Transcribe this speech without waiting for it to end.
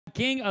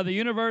King of the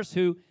universe,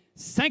 who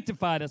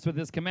sanctified us with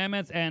his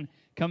commandments and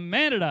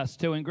commanded us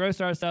to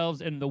engross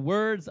ourselves in the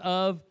words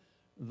of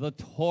the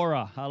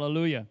Torah.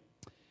 Hallelujah.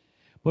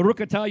 Baruch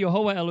atah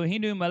Yehovah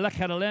Eloheinu melech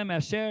haolam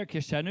asher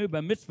kishanu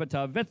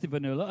b'mitzvotav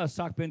v'tzivanu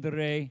la'asak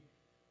b'nderei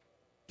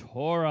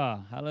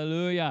Torah.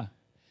 Hallelujah.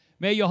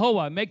 May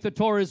Yehovah make the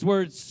Torah's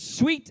words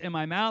sweet in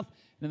my mouth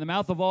and in the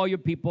mouth of all your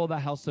people, the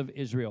house of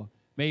Israel.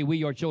 May we,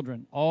 your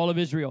children, all of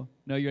Israel,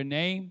 know your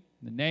name,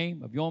 the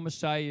name of your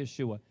Messiah,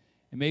 Yeshua.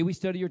 And may we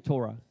study your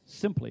Torah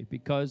simply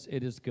because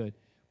it is good.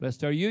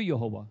 Blessed are you,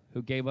 Yehovah,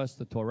 who gave us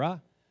the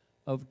Torah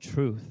of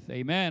truth.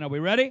 Amen. Are we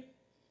ready?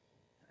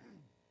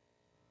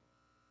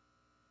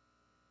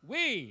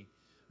 We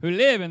who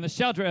live in the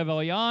shelter of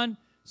Elyon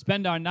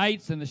spend our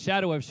nights in the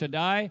shadow of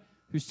Shaddai,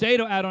 who say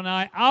to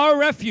Adonai, our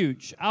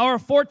refuge, our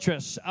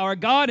fortress, our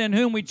God in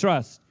whom we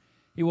trust.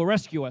 He will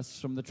rescue us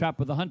from the trap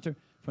of the hunter,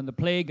 from the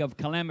plague of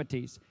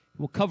calamities.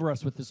 He will cover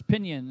us with his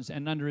pinions,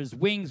 and under his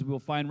wings we will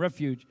find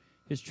refuge.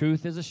 His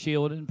truth is a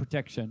shield and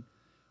protection.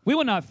 We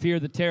will not fear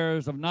the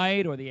terrors of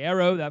night, or the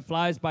arrow that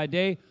flies by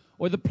day,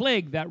 or the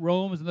plague that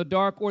roams in the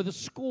dark, or the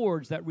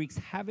scourge that wreaks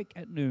havoc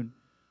at noon.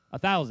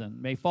 1,000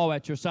 may fall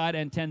at your side,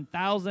 and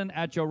 10,000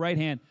 at your right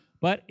hand,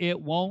 but it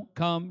won't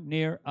come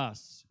near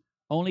us.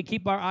 Only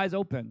keep our eyes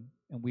open,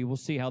 and we will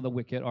see how the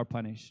wicked are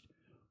punished.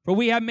 For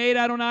we have made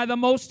Adonai the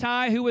Most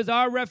High, who is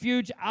our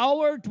refuge,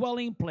 our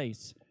dwelling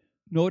place.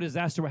 No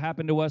disaster will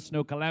happen to us,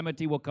 no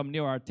calamity will come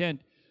near our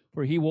tent,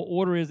 for he will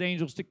order his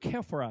angels to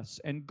care for us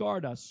and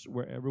guard us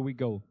wherever we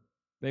go.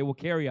 They will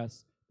carry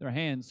us in their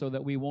hands so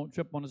that we won't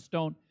trip on a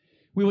stone.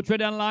 We will tread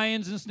down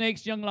lions and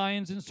snakes, young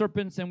lions and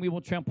serpents, and we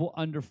will trample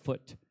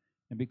underfoot.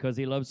 And because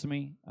he loves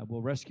me, I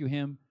will rescue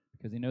him.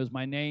 Because he knows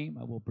my name,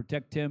 I will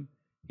protect him.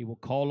 He will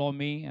call on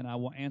me, and I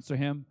will answer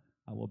him.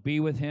 I will be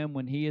with him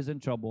when he is in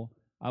trouble.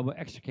 I will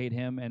extricate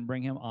him and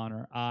bring him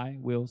honor. I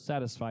will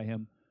satisfy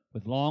him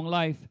with long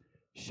life,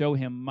 show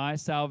him my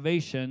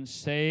salvation,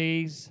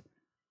 says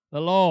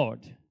the Lord.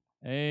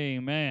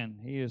 Amen.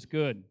 He is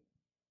good.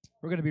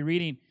 We're going to be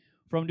reading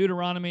from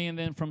Deuteronomy, and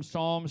then from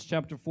Psalms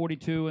chapter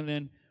 42, and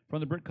then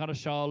from the Brit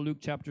Kadashah, Luke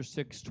chapter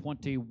 6,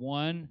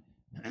 21.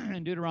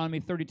 And Deuteronomy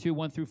 32,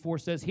 1 through 4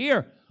 says,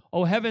 Hear,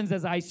 O heavens,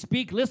 as I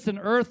speak, listen,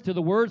 earth, to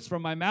the words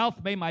from my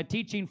mouth. May my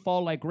teaching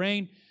fall like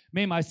rain.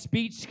 May my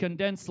speech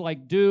condense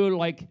like dew,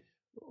 like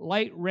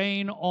light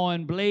rain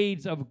on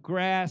blades of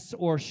grass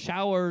or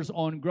showers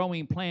on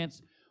growing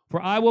plants.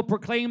 For I will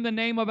proclaim the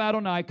name of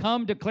Adonai.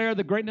 Come, declare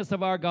the greatness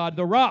of our God,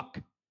 the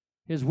rock.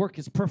 His work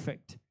is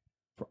perfect,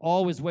 for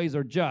all his ways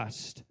are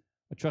just.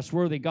 A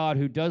trustworthy God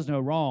who does no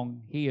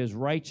wrong. He is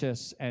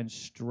righteous and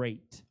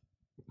straight.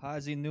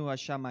 Haazinu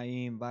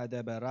hashamayim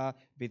v'adabera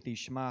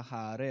v'tishma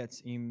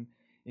haaretz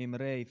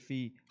imrei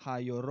fi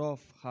hayorof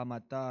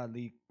hamata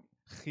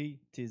lichi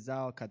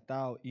tizal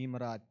katao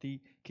imrati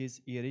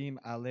kis irim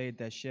ale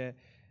dashe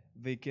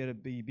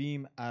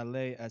v'kirbibim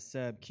ale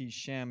aseb ki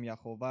shem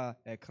Yehovah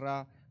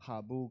ekra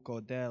habu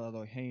kodel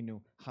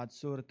Eloheinu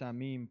hatsur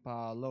tamim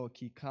paalo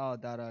ki kal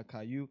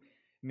darakayu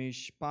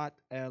mishpat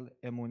el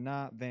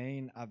emuna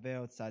ve'in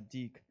avel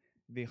tzadik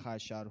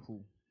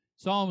v'chasharhu.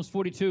 Psalms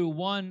 42,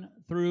 1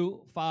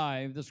 through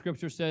 5, the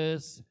scripture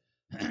says,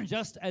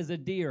 Just as a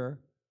deer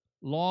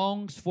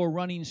longs for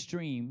running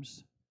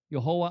streams,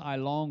 Yehovah, I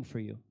long for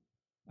you.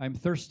 I'm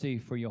thirsty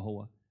for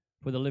Yehovah,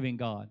 for the living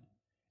God.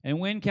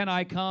 And when can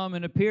I come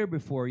and appear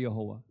before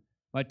Yehovah?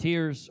 My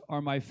tears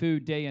are my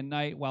food day and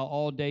night, while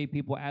all day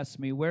people ask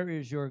me, where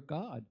is your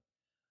God?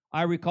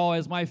 I recall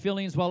as my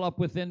feelings well up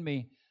within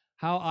me,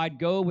 how I'd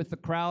go with the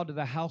crowd to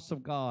the house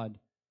of God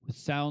with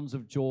sounds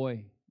of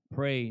joy,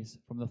 praise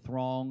from the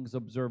throngs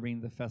observing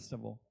the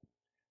festival.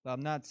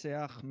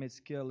 Lamnatseach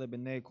mitzkir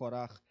lebnei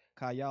korach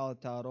kayal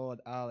tarod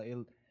al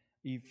il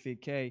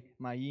ifike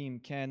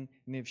mayim ken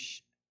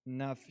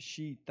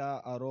nafshi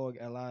ta arog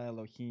elai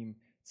Elohim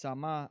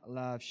tzama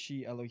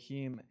lavshi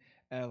Elohim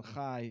el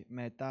chai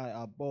metai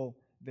abo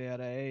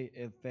verei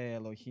elfe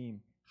Elohim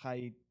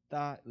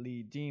chayta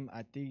lidim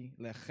ati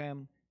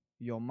lechem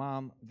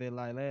yomam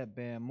velayle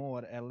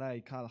be'emor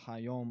elai kal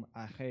hayom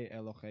ache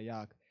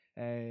Eloheyak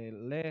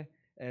ele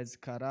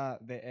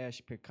ezkara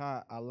ve'esh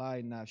peka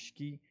alai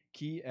nafshki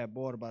ki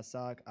ebor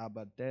basak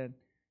abaden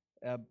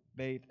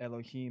beit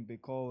Elohim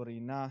b'kol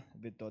rina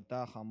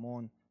v'todah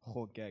hamon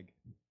chogeg.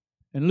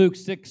 In Luke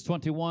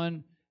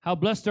 6:21, how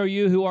blessed are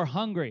you who are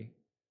hungry,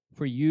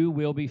 for you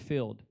will be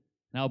filled.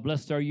 Now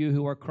blessed are you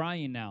who are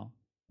crying now,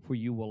 for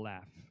you will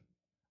laugh.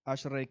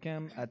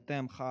 Ashrekem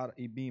atem char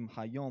ibim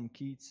hayom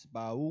kitz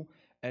ba'u,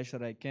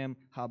 ashrekem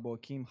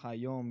habokim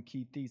hayom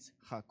kitis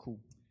chaku.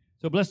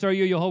 So blessed are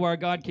you, Yehovah, our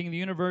God, King of the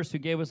universe, who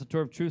gave us the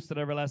Torah of truth, that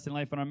everlasting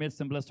life in our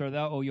midst. And blessed art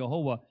thou, O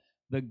Yehovah,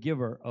 the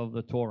giver of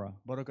the Torah.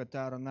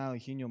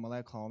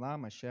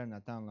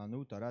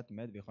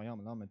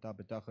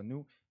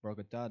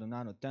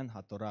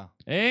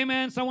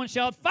 Amen. Someone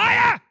shout,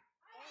 fire!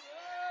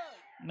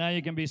 Now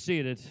you can be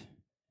seated.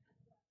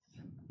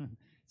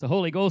 It's a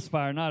Holy Ghost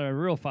fire, not a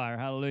real fire.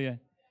 Hallelujah.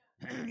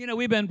 You know,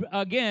 we've been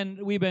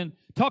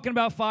talking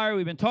about fire.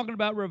 We've been talking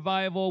about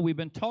revival. We've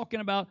been talking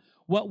about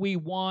what we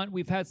want.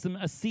 We've had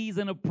a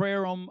season of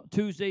prayer on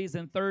Tuesdays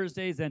and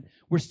Thursdays, and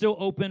we're still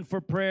open for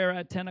prayer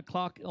at 10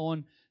 o'clock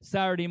on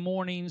Saturday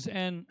mornings.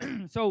 And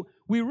so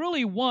we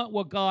really want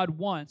what God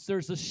wants.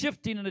 There's a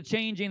shifting and a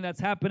changing that's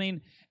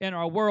happening in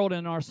our world,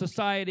 in our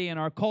society, in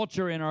our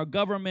culture, in our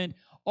government.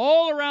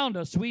 All around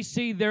us, we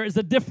see there is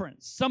a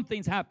difference.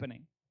 Something's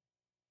happening.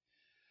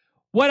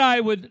 What I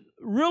would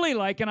really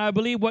like, and I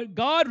believe what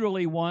God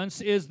really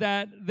wants, is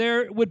that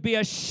there would be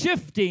a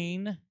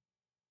shifting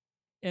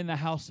in the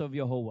house of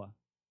Jehovah.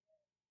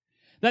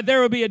 That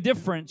there would be a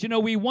difference. You know,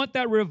 we want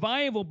that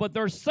revival, but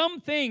there are some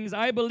things,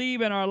 I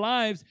believe, in our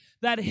lives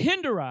that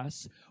hinder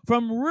us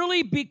from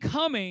really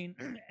becoming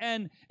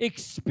and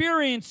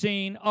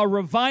experiencing a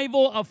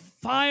revival, a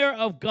fire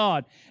of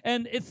God.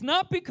 And it's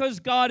not because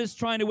God is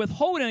trying to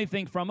withhold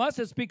anything from us.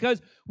 It's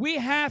because we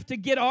have to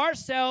get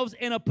ourselves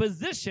in a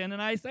position,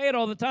 and I say it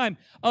all the time,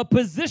 a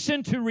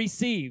position to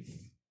receive.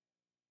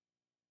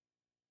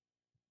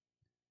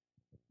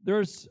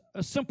 There's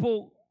a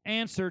simple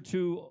answer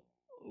to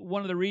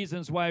one of the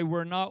reasons why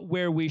we're not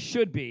where we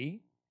should be.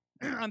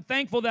 I'm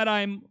thankful that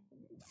I'm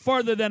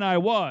farther than I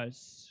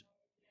was.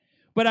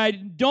 But I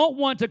don't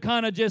want to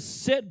kind of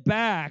just sit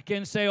back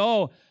and say,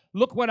 oh,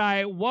 look what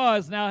I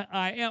was, now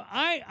I am.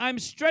 I'm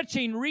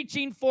stretching,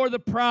 reaching for the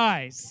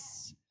prize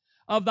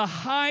of the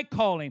high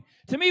calling.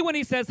 To me, when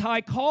he says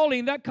high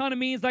calling, that kind of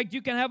means like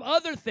you can have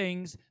other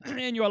things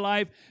in your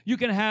life. You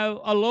can have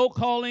a low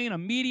calling, a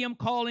medium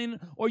calling,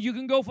 or you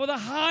can go for the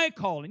high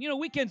calling. You know,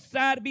 we can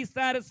be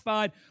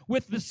satisfied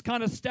with this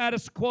kind of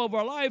status quo of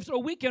our lives,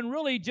 or we can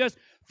really just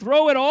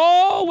throw it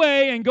all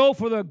away and go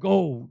for the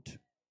gold.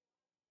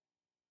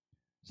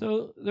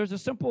 So there's a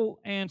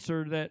simple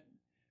answer that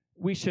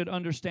we should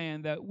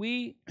understand, that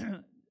we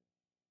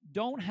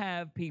don't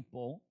have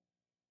people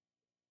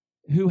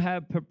who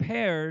have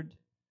prepared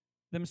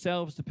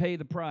themselves to pay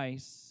the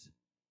price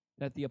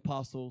that the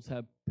apostles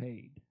have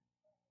paid.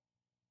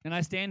 And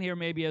I stand here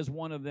maybe as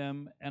one of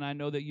them, and I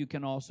know that you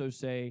can also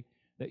say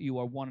that you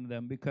are one of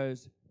them,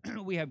 because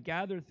we have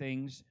gathered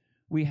things,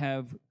 we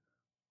have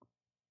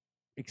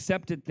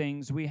accepted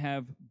things, we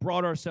have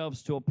brought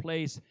ourselves to a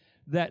place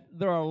that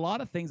there are a lot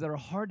of things that are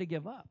hard to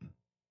give up.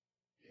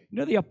 You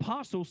know, the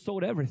apostles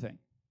sold everything,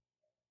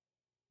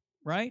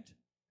 right?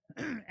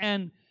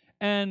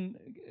 And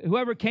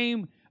whoever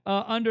came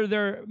under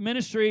their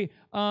ministry,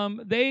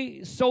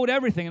 they sold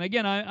everything. And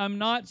again, I'm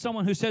not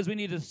someone who says we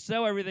need to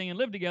sell everything and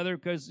live together,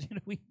 because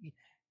we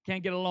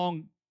can't get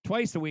along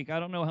twice a week.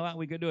 I don't know how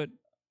we could do it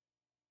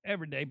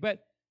every day. But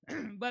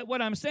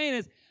what I'm saying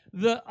is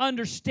the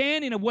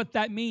understanding of what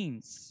that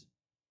means.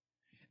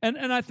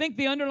 And I think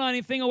the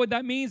underlying thing of what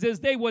that means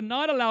is they would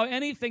not allow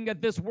anything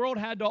that this world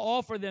had to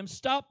offer them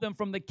stop them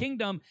from the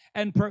kingdom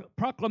and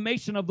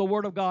proclamation of the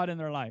Word of God in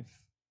their life.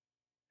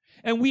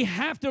 And we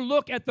have to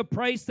look at the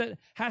price that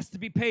has to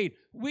be paid.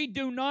 We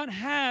do not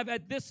have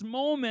at this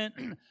moment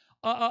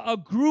a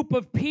group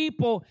of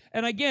people.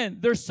 And again,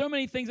 there's so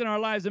many things in our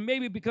lives, and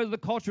maybe because of the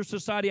culture of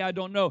society, I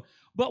don't know.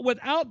 But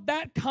without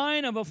that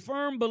kind of a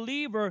firm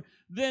believer,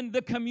 then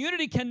the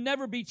community can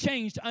never be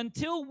changed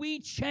until we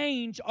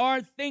change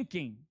our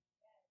thinking.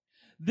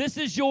 This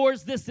is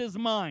yours, this is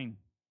mine.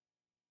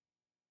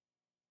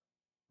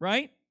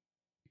 Right?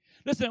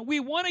 Listen, we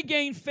want to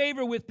gain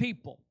favor with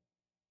people.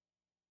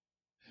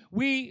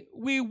 We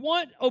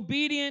want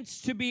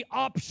obedience to be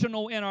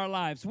optional in our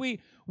lives.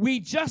 We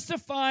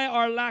justify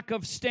our lack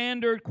of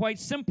standard quite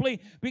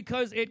simply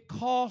because it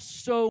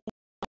costs so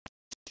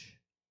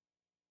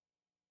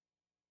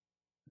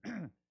much.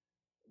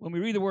 When we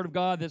read the Word of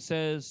God that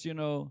says,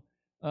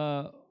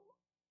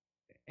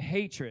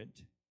 hatred,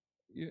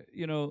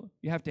 you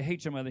have to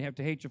hate your mother, you have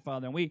to hate your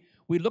father. And we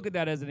look at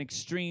that as an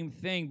extreme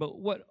thing. But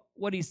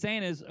what he's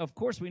saying is, of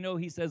course we know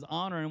he says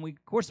honor, and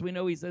of course we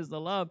know he says the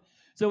love.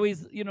 So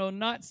he's,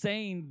 not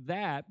saying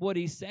that. What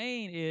he's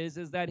saying is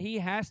that he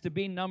has to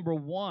be number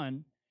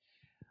one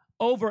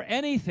over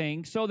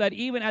anything, so that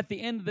even at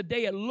the end of the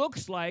day, it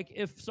looks like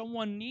if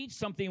someone needs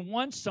something,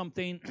 wants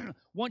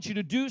you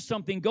to do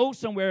something, go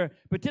somewhere,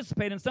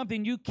 participate in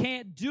something, you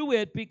can't do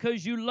it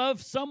because you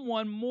love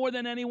someone more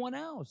than anyone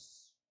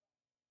else.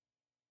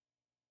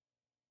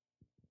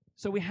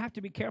 So we have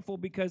to be careful,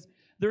 because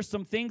there's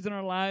some things in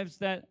our lives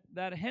that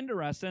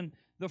hinder us. And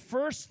the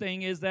first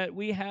thing is that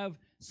we have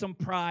some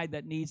pride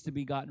that needs to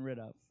be gotten rid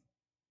of.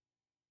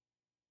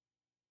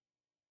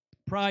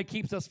 Pride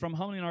keeps us from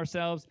humbling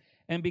ourselves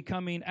and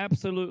becoming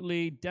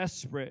absolutely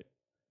desperate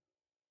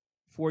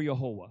for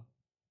Jehovah.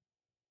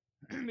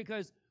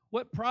 Because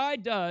what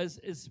pride does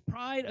is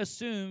pride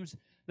assumes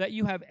that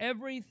you have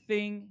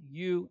everything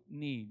you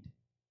need.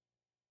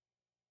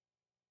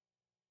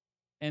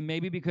 And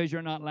maybe because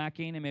you're not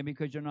lacking, and maybe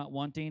because you're not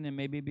wanting, and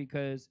maybe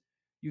because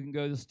you can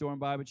go to the store and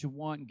buy what you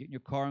want and get in your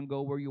car and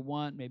go where you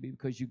want. Maybe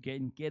because you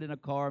can get in a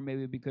car.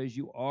 Maybe because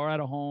you are at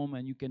a home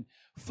and you can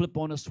flip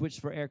on a switch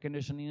for air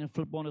conditioning and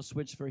flip on a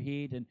switch for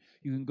heat. And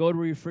you can go to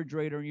a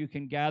refrigerator and you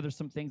can gather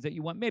some things that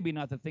you want. Maybe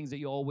not the things that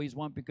you always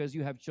want because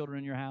you have children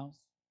in your house.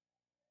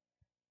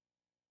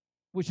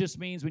 which just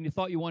means when you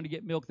thought you wanted to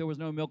get milk, there was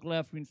no milk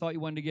left. When you thought you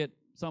wanted to get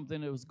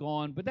something, it was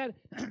gone. But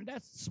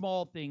that's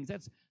small things.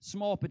 That's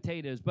small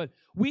potatoes. But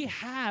we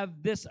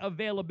have this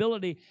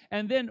availability,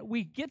 and then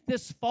we get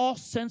this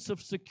false sense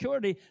of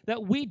security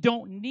that we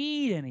don't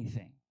need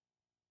anything.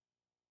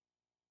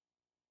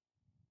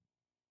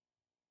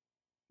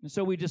 And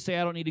so we just say,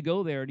 I don't need to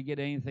go there to get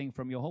anything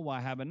from Yehovah.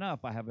 I have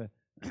enough. I have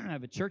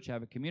a church, I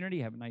have a community,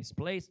 I have a nice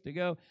place to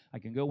go. I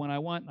can go when I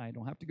want. I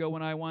don't have to go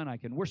when I want. I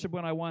can worship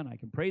when I want. I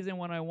can praise Him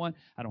when I want.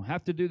 I don't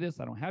have to do this.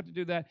 I don't have to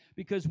do that,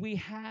 because we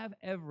have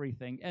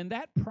everything. And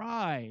that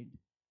pride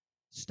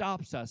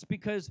stops us,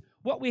 because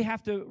what we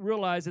have to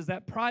realize is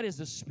that pride is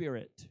a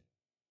spirit.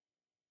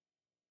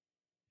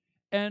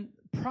 And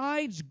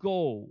pride's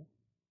goal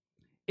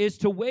is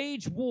to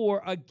wage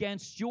war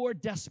against your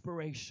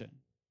desperation.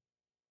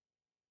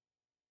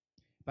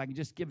 If I can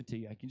just give it to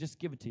you, I can just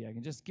give it to you, I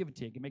can just give it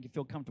to you, I can make you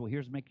feel comfortable.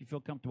 Here's to make you feel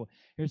comfortable.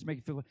 Here's to make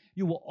you feel.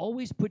 You will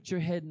always put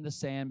your head in the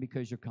sand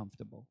because you're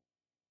comfortable.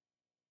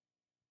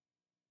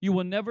 You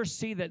will never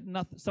see that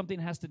something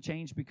has to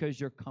change because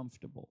you're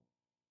comfortable.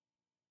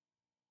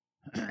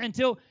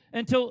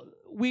 until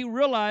we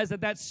realize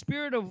that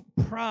spirit of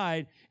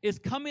pride is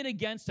coming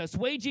against us,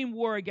 waging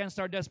war against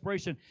our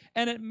desperation.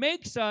 And it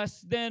makes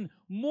us then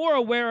more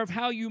aware of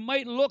how you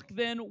might look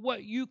than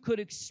what you could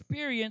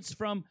experience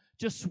from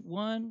just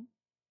one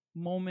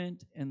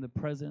moment in the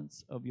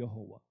presence of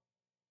Yehovah.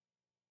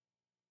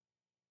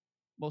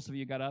 Most of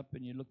you got up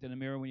and you looked in the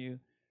mirror when you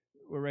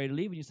were ready to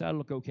leave and you said, I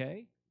look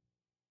okay,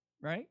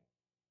 right?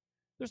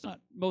 There's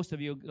not, most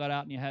of you got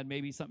out and you had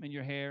maybe something in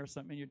your hair,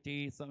 something in your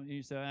teeth, something, and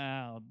you said,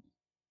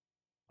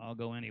 I'll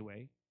go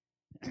anyway.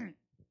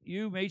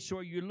 You made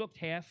sure you looked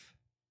half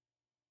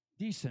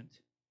decent,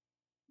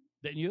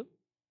 didn't you?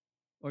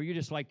 Or you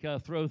just like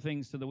throw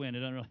things to the wind. It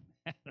doesn't really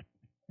matter.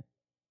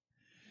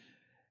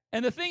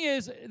 And the thing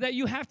is that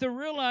you have to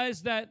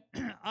realize that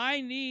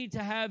I need to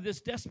have this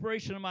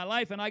desperation in my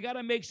life, and I got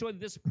to make sure that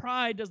this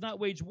pride does not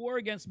wage war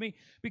against me,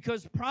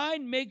 because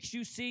pride makes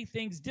you see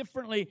things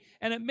differently,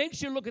 and it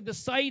makes you look at the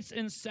sights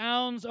and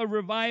sounds of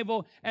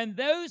revival, and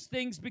those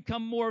things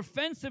become more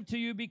offensive to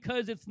you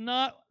because it's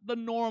not the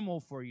normal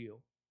for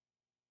you.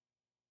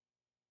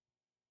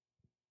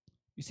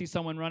 You see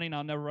someone running,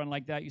 I'll never run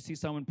like that. You see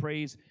someone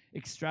praise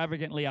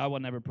extravagantly, I will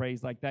never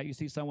praise like that. You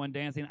see someone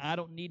dancing, I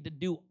don't need to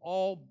do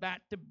all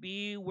that to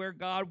be where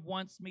God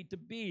wants me to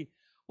be.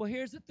 Well,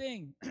 here's the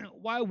thing.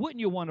 Why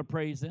wouldn't you want to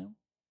praise Him?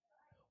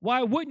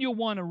 Why wouldn't you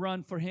want to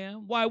run for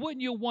Him? Why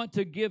wouldn't you want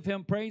to give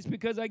Him praise?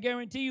 Because I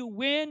guarantee you,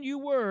 when you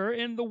were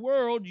in the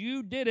world,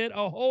 you did it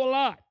a whole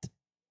lot.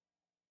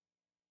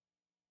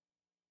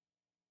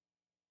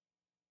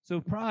 So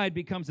pride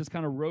becomes this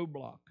kind of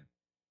roadblock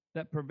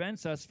that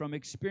prevents us from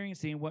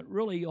experiencing what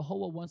really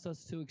Yehovah wants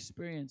us to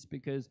experience,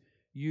 because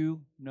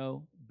you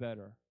know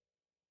better.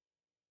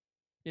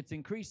 It's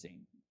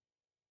increasing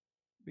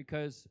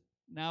because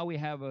now we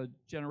have a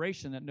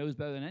generation that knows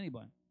better than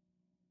anyone.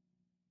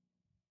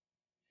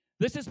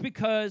 This is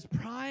because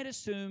pride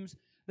assumes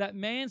that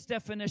man's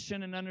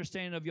definition and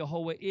understanding of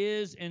Yehovah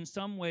is in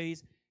some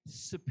ways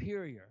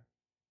superior,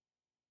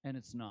 and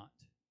it's not.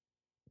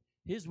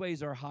 His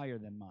ways are higher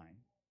than mine.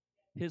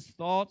 His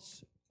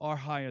thoughts are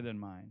higher than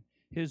mine.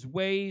 His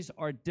ways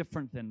are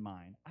different than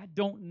mine. I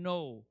don't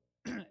know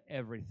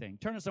everything.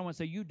 Turn to someone and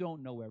say, you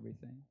don't know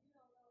everything.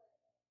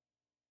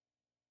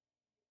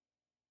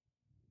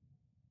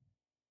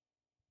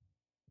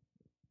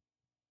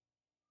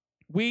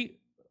 We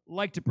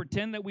like to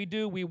pretend that we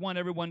do. We want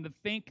everyone to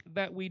think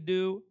that we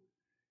do.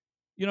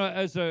 You know,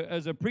 as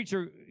a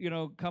preacher, you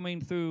know,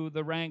 coming through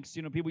the ranks,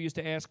 you know, people used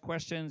to ask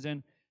questions,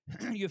 and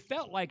you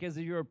felt like as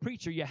you're a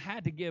preacher, you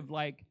had to give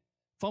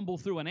fumble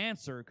through an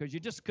answer, because you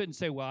just couldn't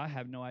say, well, I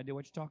have no idea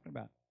what you're talking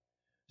about.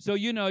 So,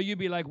 you know, you'd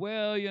be like,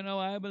 well, you know,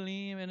 I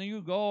believe, and then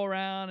you go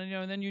around, and, you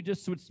know, and then you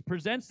just would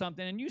present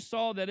something, and you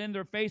saw that in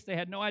their face they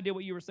had no idea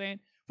what you were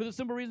saying, for the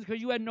simple reason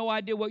because you had no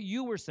idea what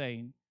you were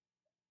saying.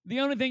 The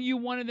only thing you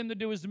wanted them to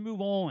do is to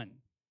move on.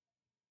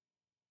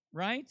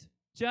 Right?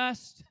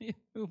 Just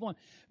move on.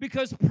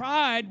 Because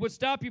pride would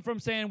stop you from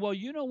saying, well,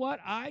 you know what?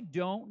 I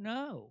don't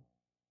know.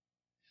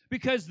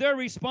 Because their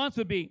response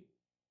would be,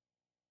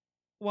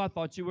 well, I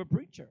thought you were a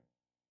preacher.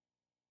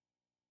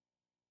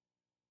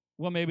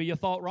 Well, maybe you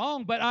thought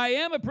wrong, but I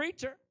am a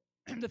preacher.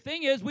 The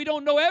thing is, we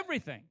don't know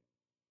everything.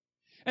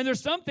 And there's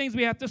some things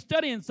we have to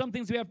study, and some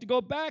things we have to go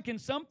back, and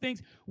some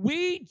things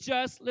we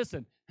just,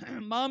 listen,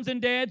 moms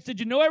and dads, did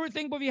you know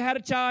everything before you had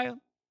a child?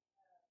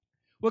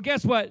 Well,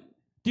 guess what?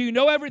 Do you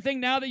know everything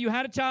now that you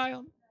had a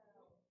child?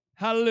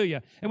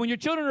 Hallelujah. And when your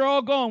children are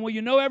all gone, will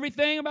you know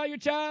everything about your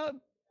child?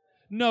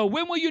 No.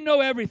 When will you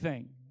know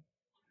everything?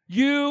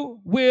 You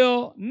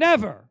will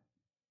never,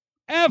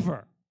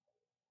 ever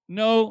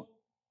know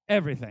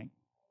everything.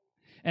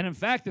 And in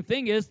fact, the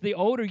thing is, the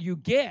older you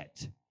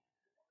get,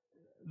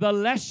 the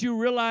less you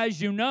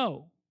realize you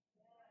know.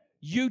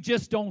 You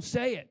just don't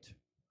say it.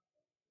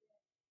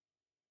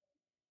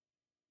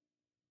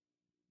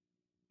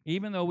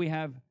 Even though we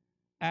have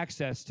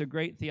access to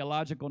great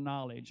theological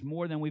knowledge,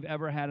 more than we've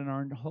ever had in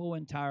our whole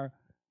entire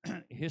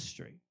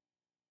history,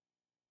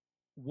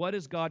 what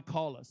does God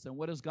call us and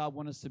what does God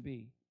want us to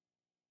be?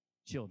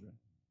 Children.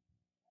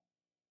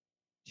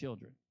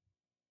 Children.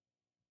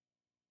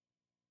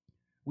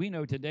 We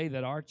know today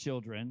that our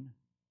children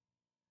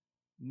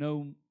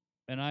know,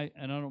 and I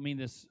don't mean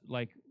this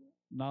like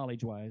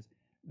knowledge-wise,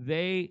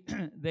 they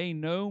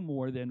know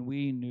more than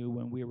we knew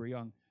when we were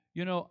young.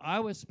 You know, I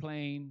was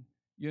playing,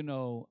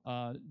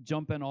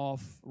 jumping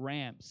off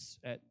ramps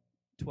at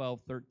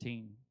 12,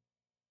 13.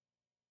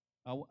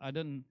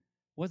 I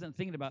wasn't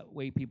thinking about the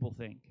way people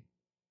think,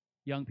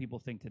 young people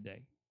think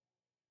today.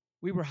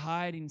 We were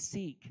hide and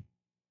seek,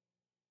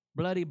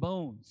 bloody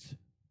bones.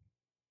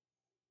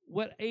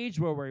 What age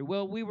were we?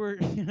 Well, we were,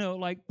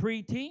 like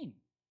preteen.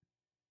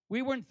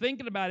 We weren't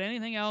thinking about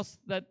anything else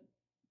that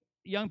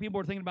young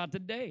people are thinking about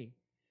today.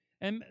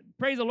 And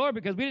praise the Lord,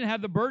 because we didn't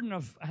have the burden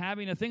of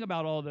having to think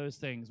about all those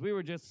things. We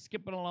were just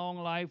skipping along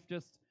life,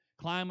 just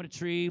climbing a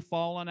tree,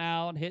 falling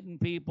out, hitting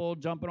people,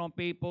 jumping on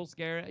people,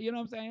 scaring, you know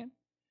what I'm saying?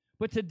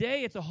 But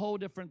today, it's a whole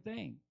different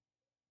thing.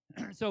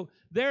 So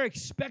they're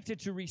expected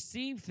to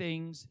receive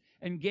things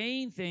and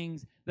gain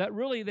things that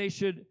really they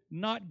should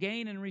not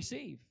gain and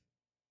receive.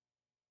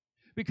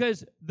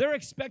 Because they're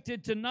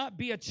expected to not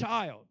be a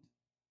child.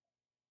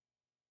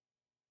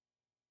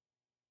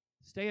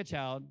 Stay a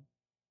child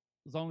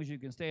as long as you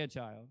can stay a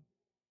child.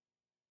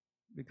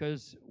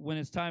 Because when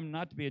it's time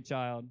not to be a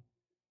child,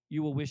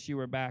 you will wish you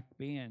were back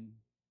being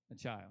a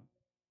child.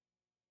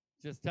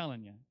 Just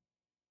telling you.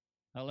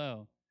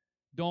 Hello.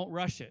 Don't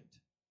rush it.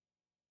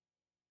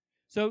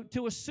 So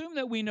to assume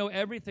that we know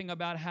everything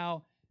about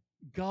how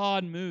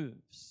God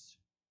moves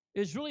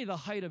is really the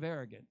height of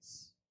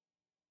arrogance.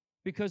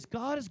 Because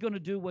God is going to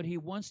do what He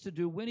wants to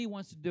do, when He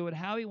wants to do it,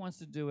 how He wants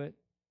to do it.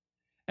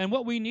 And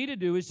what we need to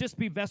do is just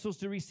be vessels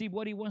to receive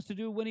what He wants to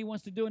do, when He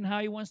wants to do it, and how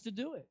He wants to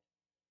do it.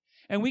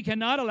 And we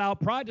cannot allow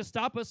pride to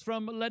stop us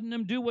from letting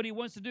Him do what He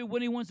wants to do,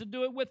 when He wants to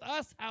do it, with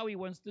us, how He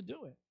wants to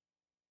do it.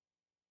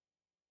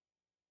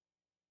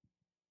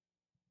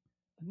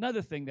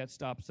 Another thing that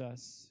stops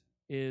us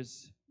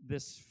is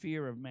this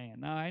fear of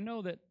man. Now, I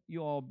know that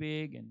you're all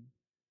big and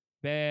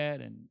bad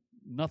and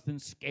nothing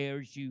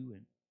scares you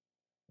and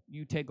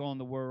you take on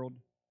the world.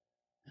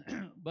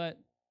 But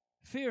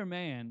fear of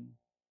man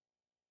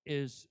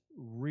is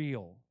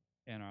real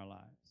in our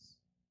lives.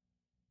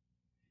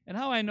 And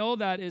how I know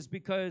that is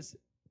because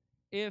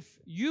if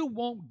you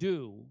won't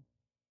do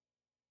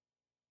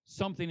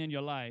something in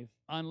your life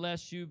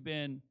unless you've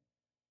been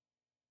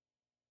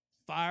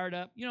fired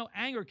up,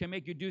 anger can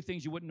make you do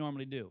things you wouldn't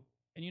normally do.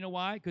 And you know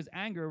why? Because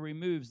anger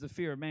removes the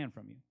fear of man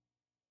from you.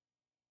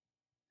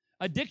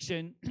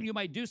 Addiction, you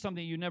might do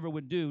something you never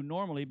would do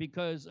normally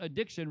because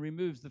addiction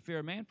removes the fear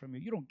of man from you.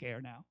 You don't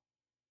care now,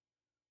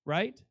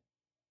 right?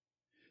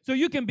 So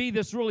you can be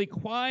this really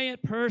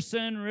quiet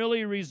person,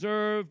 really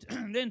reserved,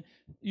 and then,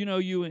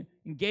 you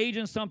engage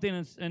in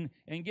something and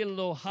get a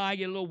little high,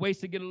 get a little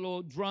wasted, get a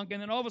little drunk,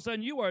 and then all of a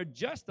sudden you are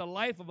just the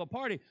life of a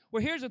party.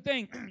 Well, here's the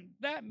thing.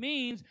 That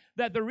means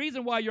that the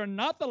reason why you're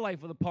not the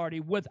life of the party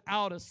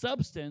without a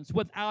substance,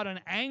 without an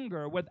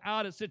anger,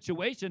 without a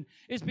situation,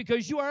 is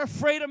because you are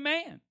afraid of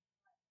man.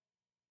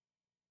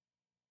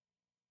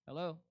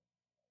 Hello?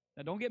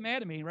 Now, don't get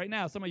mad at me right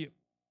now, some of you.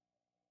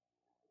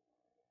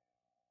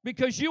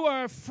 Because you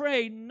are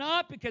afraid,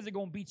 not because they're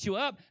going to beat you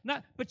up,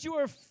 but you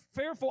are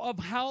fearful of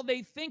how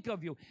they think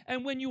of you.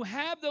 And when you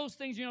have those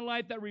things in your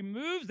life that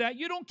removes that,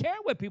 you don't care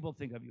what people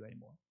think of you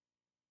anymore.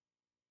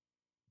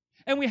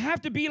 And we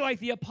have to be like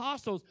the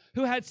apostles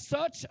who had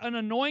such an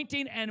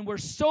anointing and were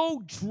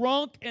so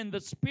drunk in the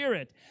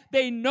Spirit,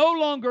 they no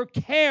longer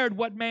cared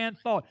what man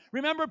thought.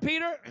 Remember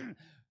Peter?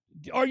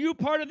 Are you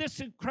part of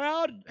this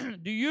crowd?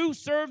 Do you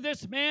serve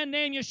this man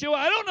named Yeshua?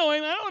 I don't know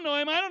him. I don't know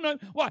him. I don't know him.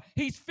 Why?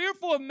 He's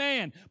fearful of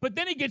man. But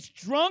then he gets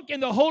drunk in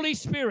the Holy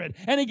Spirit,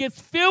 and he gets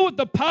filled with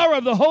the power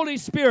of the Holy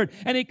Spirit,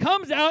 and he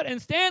comes out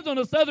and stands on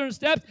the southern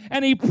steps,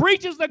 and he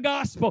preaches the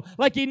gospel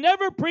like he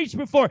never preached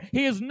before.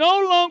 He is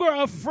no longer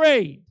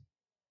afraid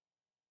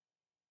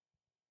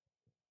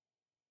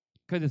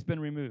because it's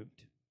been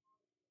removed.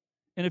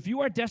 And if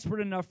you are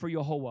desperate enough for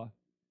Yehovah,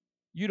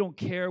 you don't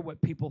care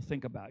what people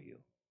think about you.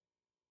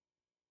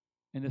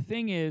 And the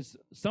thing is,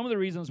 some of the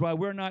reasons why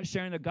we're not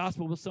sharing the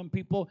gospel with some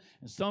people,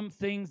 and some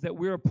things that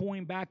we're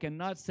pulling back and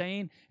not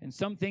saying, and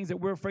some things that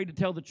we're afraid to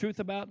tell the truth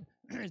about,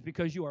 is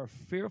because you are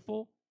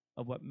fearful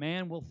of what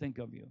man will think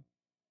of you.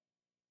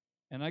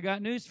 And I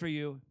got news for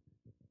you.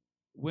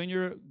 When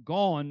you're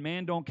gone,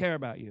 man don't care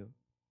about you.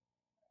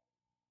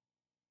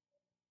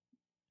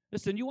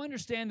 Listen, you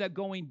understand that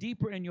going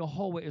deeper in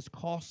Yehovah is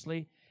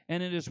costly,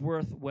 and it is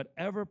worth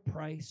whatever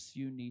price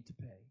you need to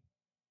pay.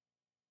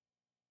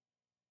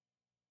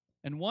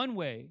 And one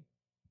way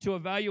to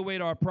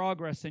evaluate our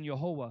progress in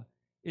Yehovah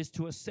is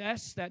to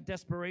assess that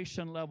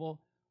desperation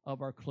level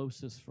of our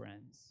closest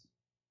friends.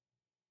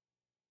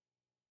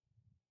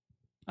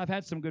 I've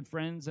had some good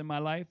friends in my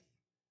life.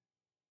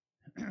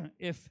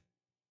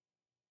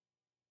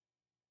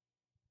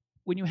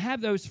 When you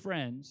have those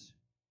friends,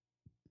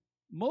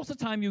 most of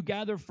the time you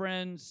gather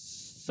friends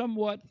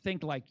somewhat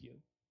think like you.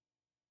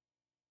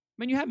 I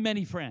mean, you have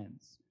many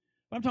friends,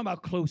 but I'm talking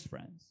about close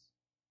friends.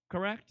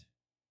 Correct?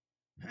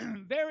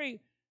 Very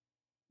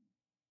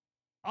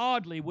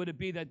oddly would it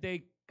be that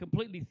they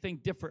completely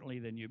think differently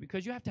than you,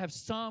 because you have to have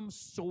some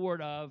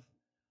sort of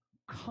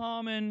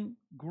common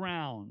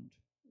ground,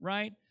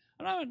 right?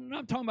 I'm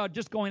not talking about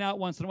just going out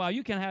once in a while.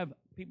 You can have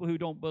people who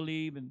don't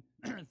believe and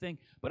think,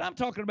 but I'm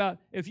talking about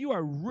if you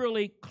are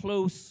really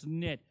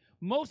close-knit,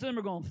 most of them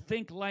are going to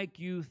think like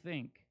you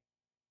think.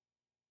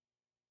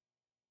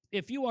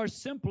 If you are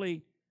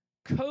simply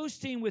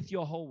coasting with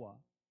Yehovah,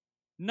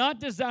 not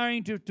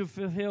desiring to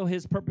fulfill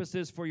his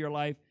purposes for your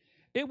life,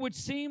 it would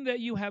seem that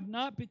you have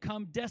not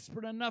become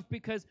desperate enough,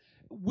 because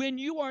when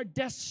you are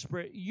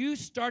desperate, you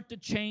start to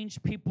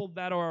change people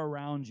that are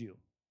around you.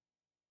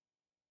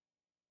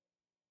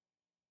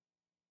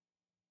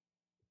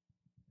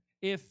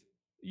 If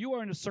you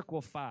are in a circle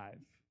of 5,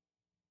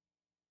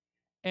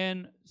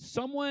 and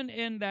someone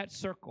in that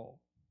circle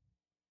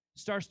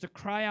starts to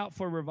cry out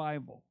for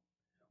revival,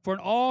 for an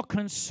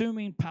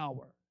all-consuming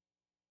power,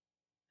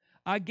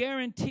 I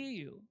guarantee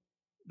you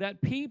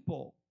that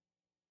people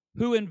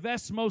who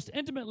invest most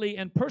intimately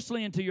and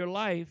personally into your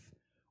life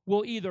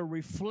will either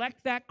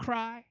reflect that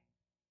cry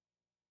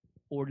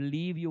or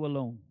leave you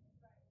alone.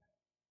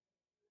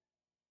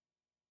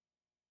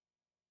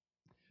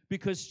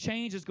 Because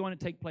change is going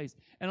to take place.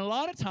 And a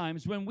lot of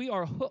times when we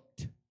are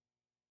hooked,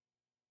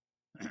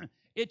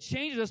 it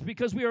changes us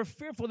because we are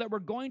fearful that we're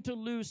going to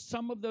lose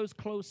some of those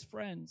close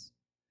friends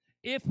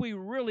if we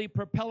really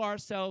propel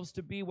ourselves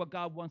to be what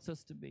God wants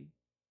us to be.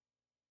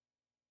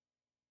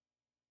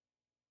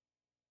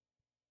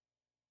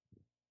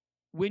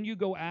 When you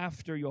go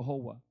after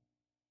Yehovah,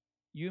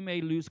 you may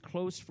lose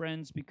close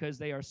friends because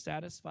they are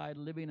satisfied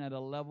living at a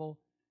level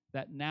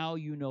that now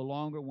you no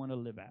longer want to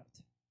live at.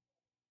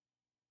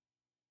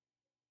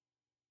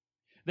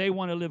 They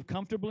want to live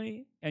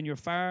comfortably, and your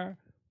fire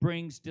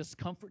brings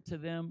discomfort to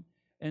them.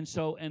 And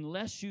so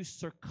unless you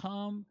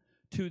succumb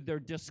to their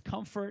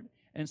discomfort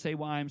and say,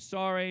 well, I'm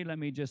sorry, let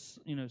me just,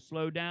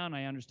 slow down.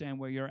 I understand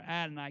where you're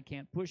at, and I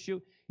can't push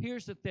you.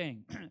 Here's the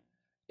thing.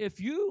 If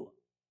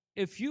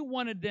you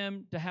wanted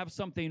them to have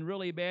something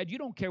really bad, you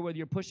don't care whether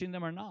you're pushing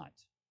them or not.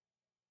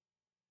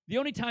 The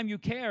only time you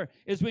care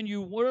is when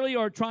you really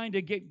are trying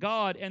to get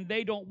God and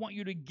they don't want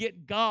you to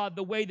get God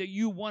the way that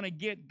you want to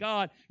get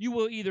God. You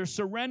will either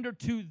surrender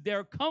to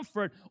their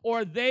comfort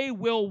or they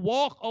will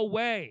walk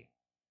away.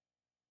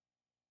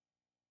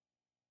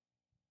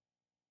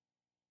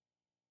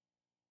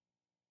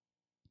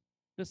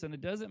 Listen, it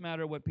doesn't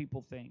matter what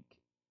people think.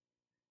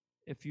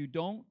 If you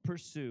don't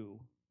pursue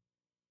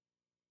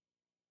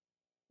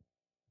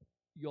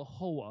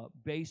Yehovah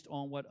based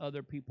on what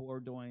other people are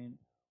doing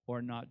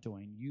or not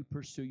doing, you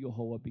pursue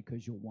Yehovah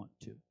because you want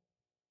to.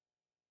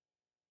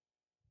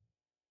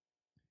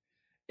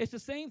 It's the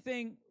same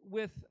thing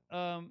with,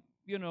 a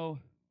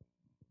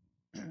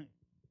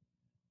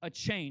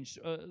change.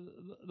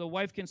 The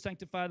wife can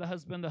sanctify the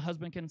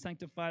husband can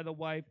sanctify the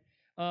wife.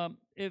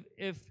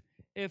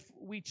 If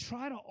we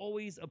try to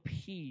always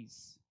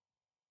appease,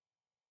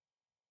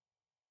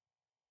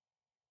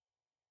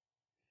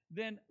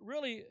 then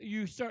really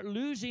you start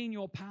losing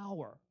your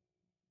power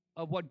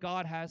of what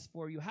God has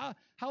for you.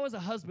 How is a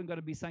husband going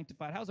to be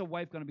sanctified? How is a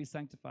wife going to be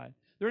sanctified?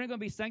 They're only going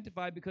to be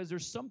sanctified because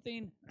there's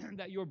something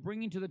that you're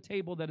bringing to the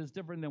table that is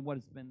different than what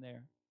has been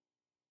there.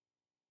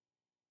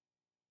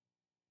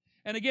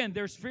 And again,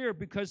 there's fear,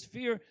 because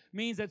fear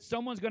means that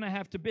someone's going to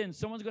have to bend,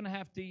 someone's going to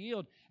have to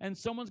yield, and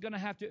someone's going to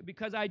have to,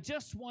 because I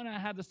just want to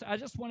have this, I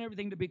just want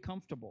everything to be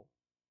comfortable.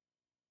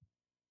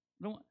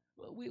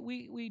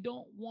 We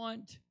don't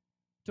want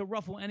to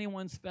ruffle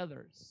anyone's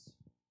feathers.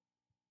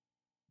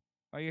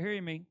 Are you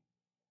hearing me?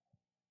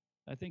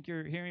 I think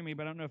you're hearing me,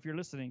 but I don't know if you're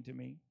listening to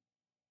me.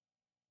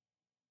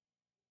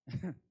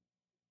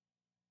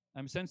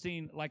 I'm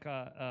sensing like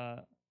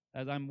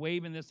as I'm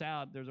waving this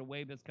out, there's a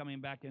wave that's coming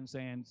back and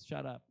saying,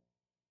 shut up.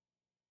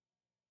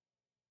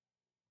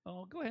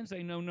 Oh, go ahead and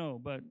say no,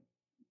 but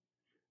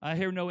I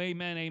hear no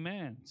amen,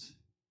 amens.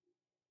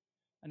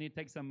 I need to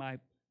take some of my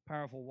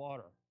powerful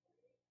water.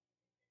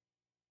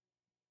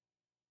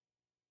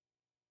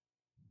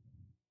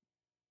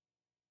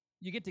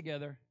 You get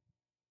together.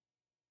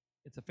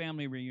 It's a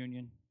family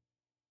reunion.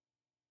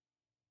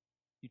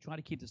 You try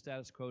to keep the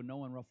status quo. No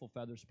one ruffle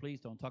feathers.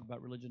 Please don't talk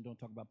about religion. Don't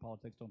talk about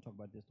politics. Don't talk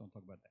about this. Don't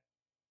talk about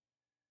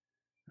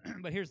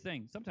that. But here's the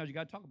thing. Sometimes you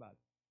got to talk about it.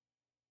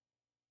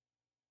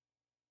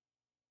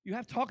 You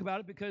have to talk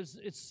about it because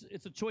it's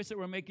a choice that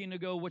we're making to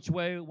go which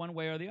way, one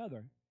way or the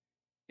other.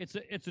 It's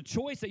a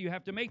choice that you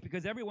have to make,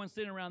 because everyone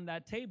sitting around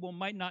that table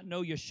might not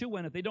know Yeshua,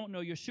 and if they don't know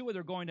Yeshua,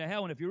 they're going to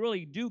hell. And if you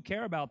really do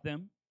care about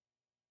them,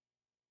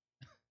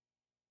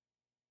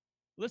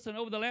 listen,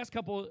 over the last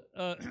couple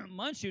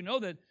months, you know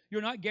that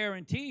you're not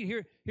guaranteed.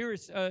 Here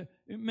is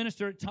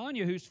Minister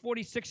Tanya, who's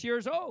 46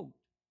 years old,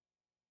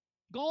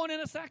 gone in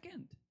a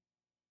second.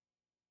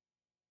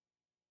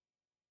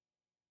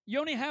 You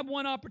only have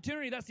one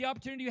opportunity. That's the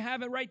opportunity you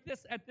have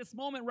at this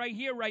moment, right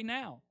here, right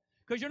now,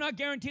 because you're not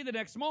guaranteed the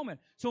next moment.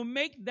 So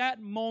make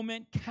that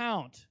moment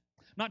count.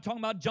 not talking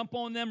about jump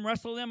on them,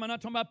 wrestle them. I'm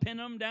not talking about pin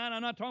them down.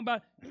 I'm not talking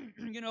about,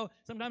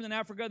 sometimes in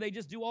Africa they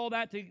just do all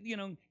that to,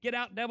 get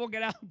out, devil,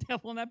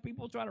 and that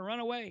people try to run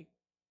away.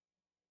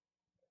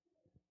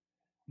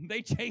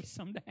 They chase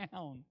them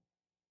down.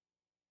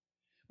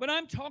 But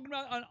I'm talking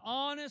about an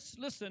honest,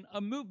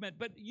 a movement.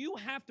 But you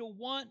have to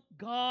want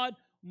God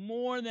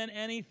more than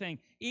anything,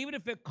 even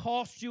if it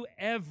costs you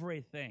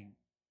everything.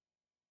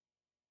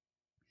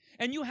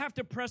 And you have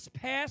to press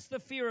past the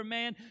fear of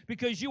man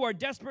because you are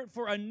desperate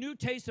for a new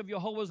taste of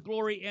Jehovah's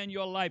glory in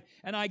your life.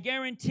 And I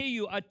guarantee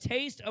you, a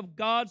taste of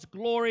God's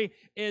glory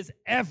is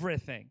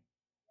everything.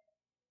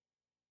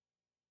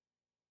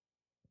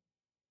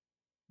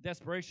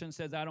 Desperation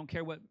says, I don't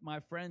care what my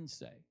friends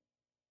say.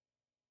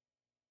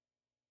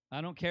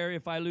 I don't care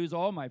if I lose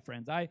all my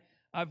friends.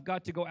 I've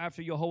got to go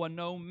after Jehovah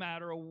no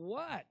matter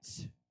what.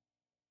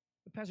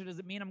 But Pastor, does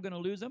it mean I'm going to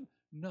lose them?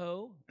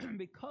 No,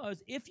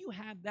 because if you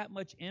have that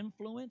much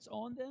influence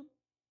on them,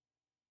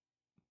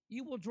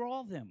 you will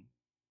draw them.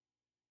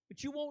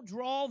 But you won't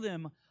draw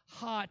them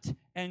hot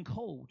and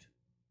cold.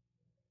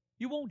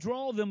 You won't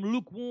draw them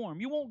lukewarm.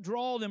 You won't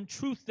draw them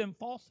truth and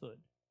falsehood.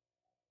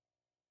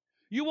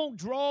 You won't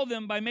draw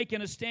them by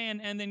making a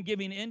stand and then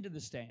giving in to the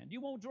stand.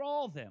 You won't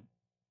draw them.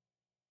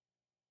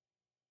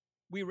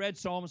 We read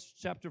Psalms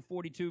chapter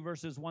 42,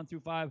 verses 1 through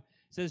 5. It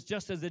says,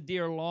 just as a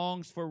deer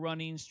longs for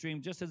running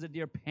stream, just as a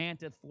deer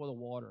panteth for the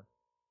water.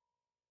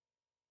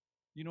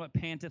 You know what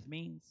panteth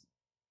means?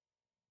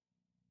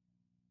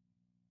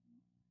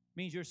 It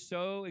means you're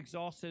so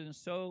exhausted and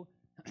so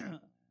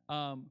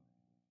out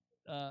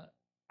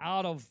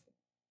of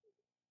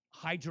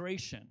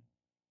hydration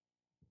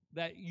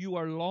that you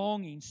are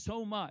longing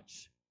so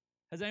much.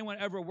 Has anyone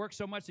ever worked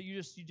so much that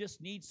you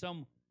just need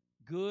some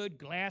good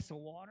glass of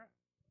water?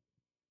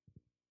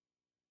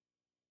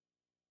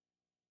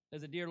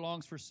 As a deer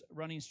longs for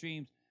running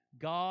streams,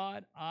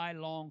 God, I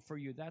long for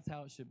you. That's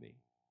how it should be.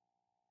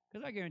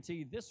 Because I guarantee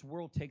you, this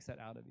world takes that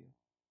out of you.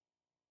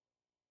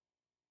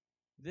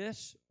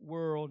 This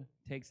world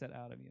takes that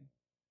out of you.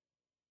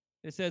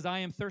 It says, I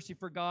am thirsty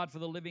for God, for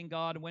the living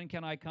God. When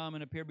can I come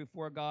and appear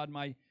before God?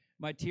 My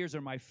tears are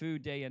my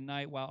food day and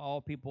night, while all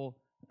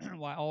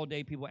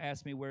day people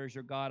ask me, where is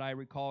your God? I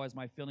recall as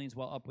my feelings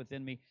well up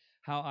within me,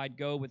 how I'd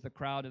go with the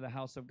crowd to the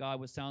house of God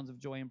with sounds of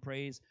joy and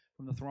praise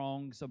from the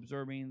throngs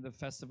observing the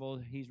festival.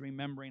 He's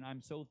remembering,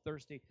 I'm so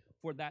thirsty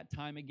for that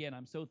time again.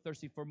 I'm so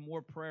thirsty for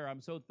more prayer.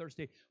 I'm so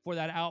thirsty for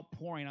that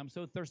outpouring. I'm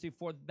so thirsty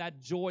for that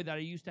joy that I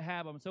used to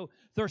have. I'm so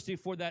thirsty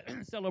for that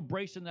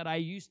celebration that I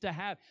used to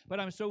have.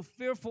 But I'm so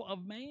fearful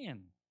of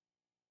man.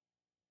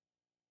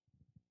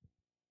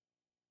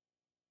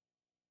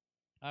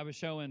 I was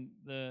showing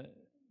the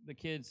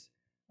kids,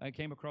 I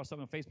came across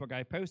something on Facebook.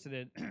 I posted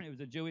it. It was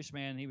a Jewish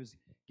man. He was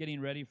getting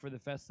ready for the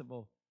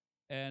festival.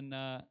 And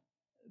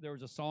there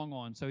was a song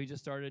on. So he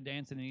just started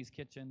dancing in his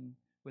kitchen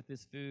with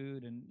his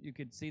food. And you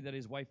could see that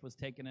his wife was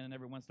taking it. And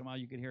every once in a while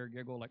you could hear her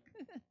giggle like,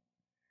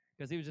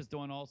 because he was just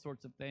doing all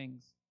sorts of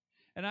things.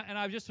 And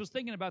I just was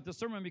thinking about this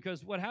sermon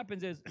because what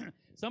happens is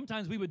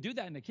sometimes we would do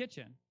that in the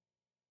kitchen.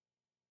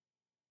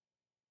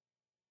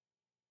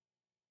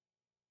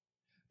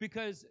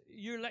 Because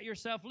you let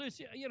yourself loose.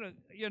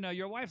 You know,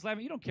 your wife's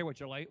laughing. You don't care what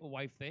your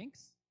wife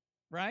thinks,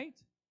 right?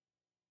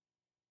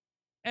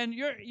 And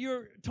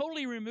you're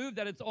totally removed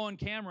that it's on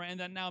camera and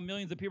that now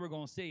millions of people are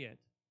going to see it.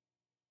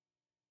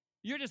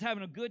 You're just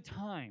having a good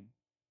time.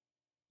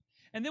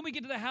 And then we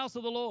get to the house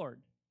of the Lord.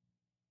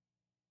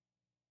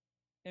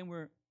 And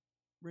we're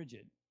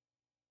rigid.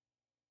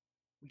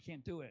 We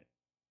can't do it.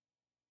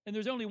 And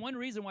there's only one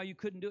reason why you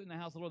couldn't do it in the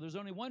house of the Lord. There's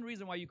only one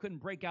reason why you couldn't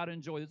break out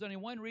in joy. There's only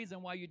one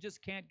reason why you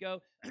just can't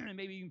go and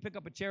maybe you can pick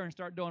up a chair and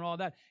start doing all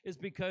that. Is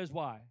because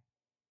why?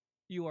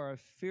 You are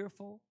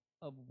fearful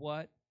of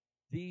what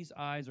these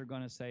eyes are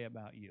going to say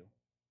about you.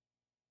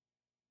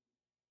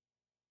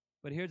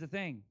 But here's the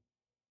thing.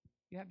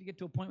 You have to get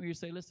to a point where you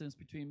say, listen, it's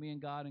between me and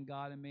God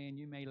and me, and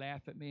you may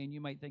laugh at me, and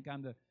you might think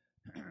I'm the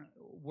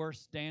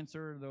worst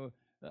dancer,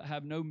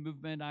 have no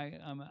movement,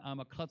 I'm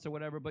a klutz or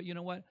whatever, but you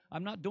know what?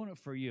 I'm not doing it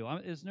for you.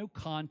 There's no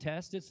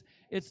contest.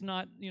 It's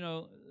not,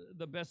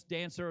 the best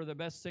dancer or the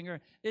best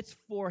singer. It's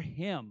for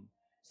him.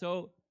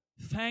 So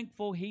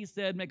thankful, he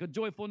said, make a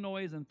joyful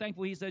noise, and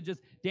thankful, he said,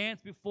 just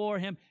dance before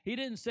him. He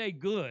didn't say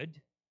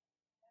good.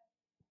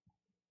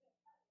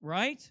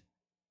 Right?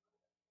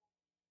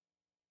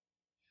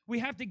 We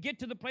have to get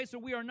to the place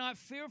where we are not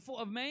fearful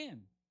of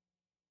man.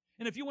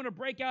 And if you want to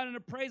break out into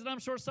praise, and I'm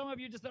sure some of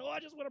you just say, I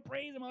just want to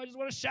praise him. I just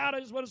want to shout. I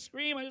just want to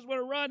scream. I just want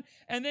to run.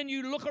 And then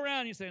you look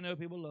around and you say, no,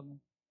 people love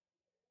him.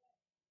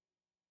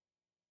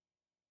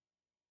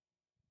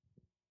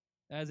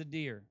 As a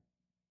deer.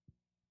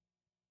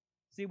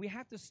 See, we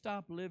have to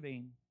stop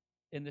living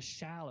in the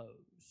shallows.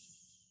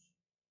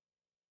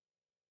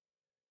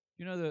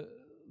 You know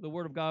the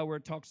Word of God where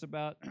it talks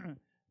about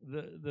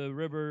the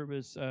river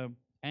was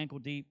ankle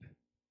deep,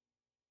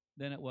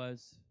 then it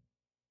was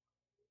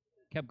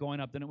kept going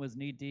up, then it was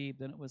knee deep,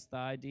 then it was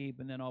thigh deep,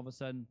 and then all of a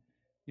sudden,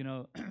 You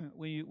know,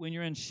 when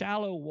you're in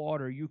shallow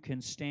water, you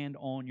can stand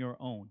on your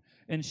own.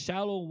 In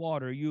shallow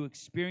water, you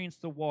experience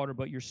the water,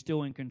 but you're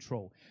still in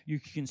control. You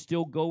can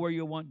still go where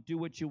you want, do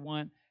what you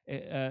want,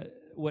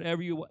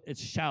 whatever you want. It's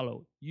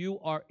shallow. You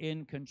are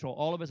in control.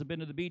 All of us have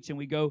been to the beach, and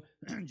we go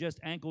just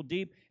ankle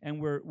deep,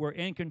 and we're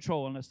in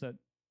control unless the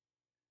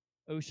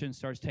ocean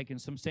starts taking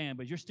some sand.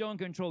 But you're still in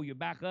control. You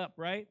back up,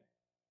 right?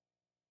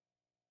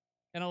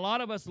 And a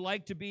lot of us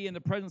like to be in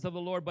the presence of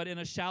the Lord, but in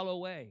a shallow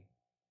way.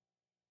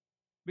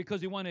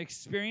 Because we want to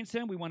experience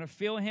Him, we want to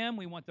feel Him,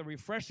 we want the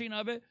refreshing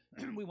of it,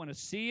 we want to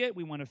see it,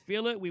 we want to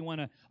feel it, we want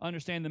to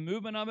understand the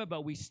movement of it,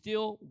 but we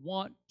still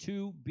want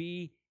to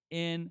be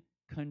in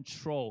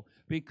control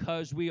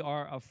because we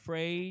are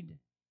afraid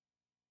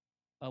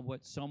of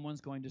what someone's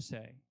going to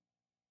say.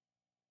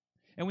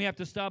 And we have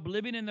to stop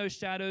living in those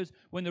shadows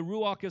when the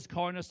Ruach is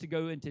calling us to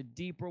go into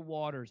deeper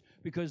waters,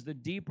 because the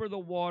deeper the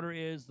water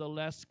is, the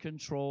less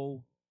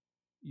control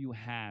you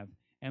have.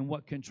 And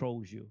what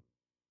controls you?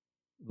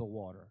 The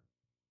water.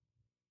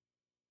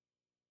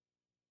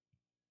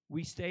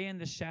 We stay in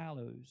the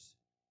shallows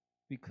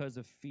because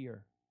of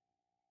fear.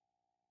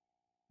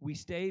 We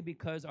stay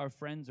because our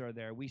friends are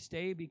there. We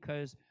stay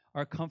because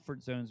our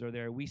comfort zones are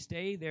there. We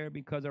stay there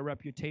because our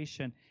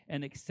reputation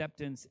and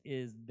acceptance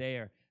is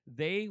there.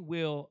 They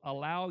will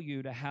allow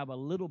you to have a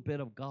little bit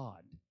of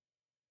God,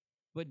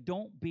 but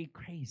don't be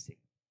crazy.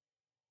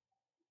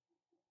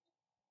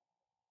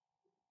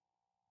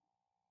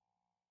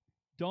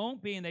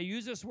 Don't be, and they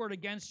use this word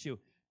against you,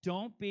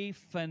 don't be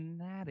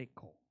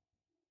fanatical.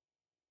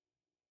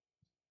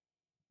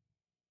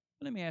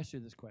 Let me ask you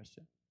this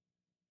question.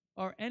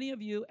 Are any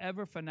of you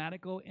ever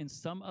fanatical in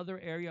some other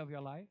area of your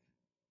life?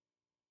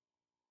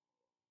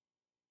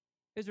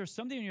 Is there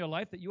something in your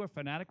life that you are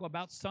fanatical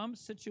about, some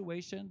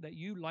situation that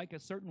you like a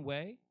certain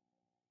way,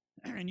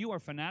 and you are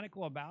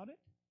fanatical about it?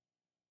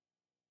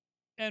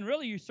 And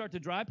really, you start to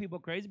drive people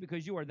crazy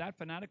because you are that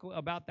fanatical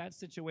about that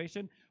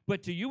situation,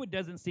 but to you it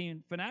doesn't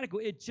seem fanatical.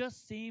 It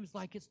just seems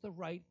like it's the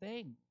right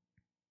thing.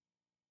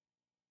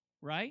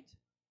 Right?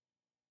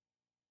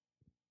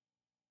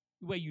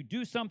 The way you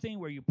do something,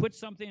 where you put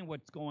something,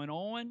 what's going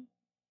on.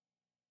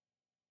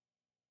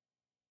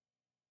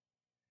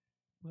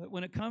 But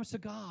when it comes to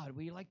God,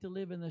 we like to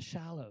live in the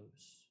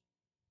shallows.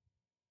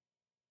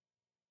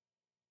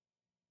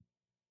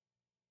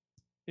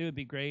 It would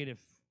be great if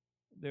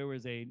there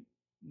was a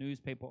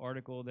newspaper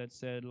article that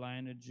said,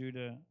 Lion of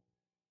Judah,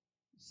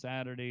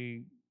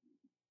 Saturday,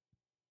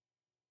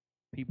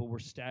 people were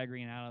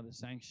staggering out of the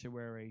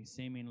sanctuary,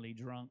 seemingly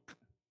drunk.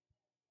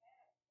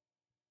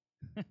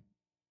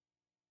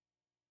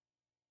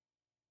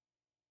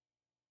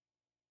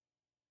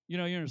 You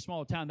know, you're in a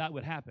small town, that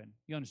would happen.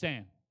 You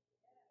understand?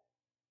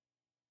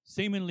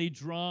 Seemingly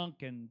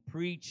drunk and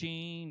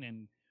preaching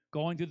and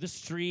going through the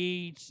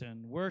streets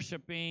and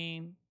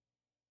worshiping.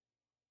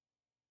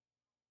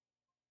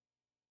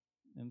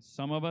 And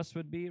some of us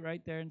would be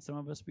right there, and some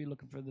of us would be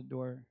looking for the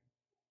door.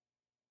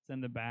 It's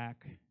in the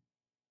back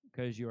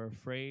because you're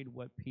afraid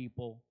what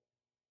people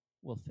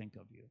will think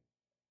of you.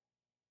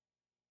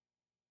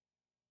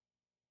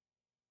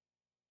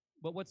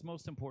 But what's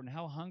most important?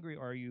 How hungry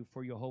are you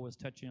for Jehovah's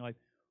touch in your life?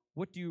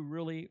 What do you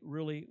really,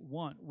 really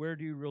want? Where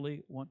do you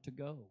really want to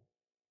go?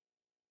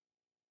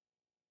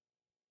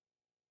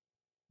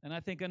 And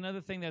I think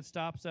another thing that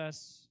stops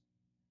us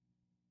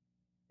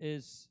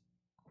is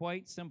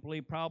quite simply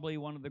probably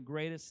one of the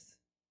greatest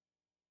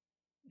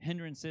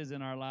hindrances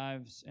in our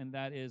lives, and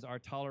that is our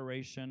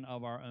toleration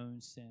of our own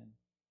sin.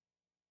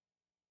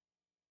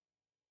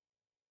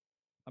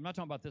 I'm not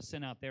talking about this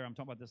sin out there. I'm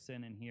talking about this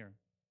sin in here.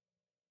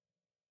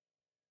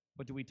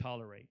 What do we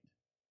tolerate?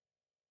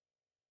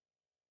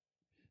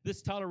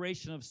 This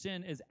toleration of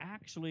sin is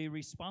actually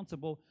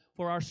responsible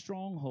for our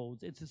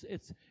strongholds.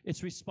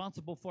 It's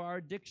responsible for our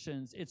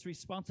addictions. It's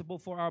responsible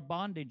for our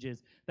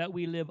bondages that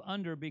we live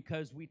under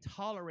because we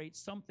tolerate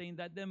something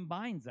that then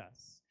binds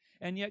us.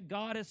 And yet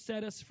God has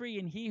set us free,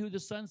 and he who the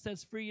Son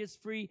sets free is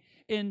free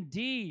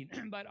indeed.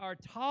 But our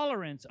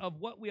tolerance of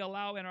what we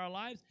allow in our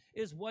lives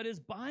is what is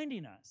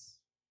binding us.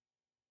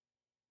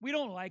 We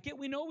don't like it.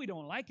 We know we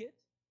don't like it.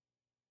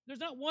 There's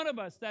not one of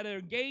us that are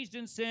engaged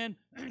in sin,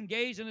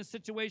 engaged in a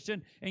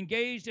situation,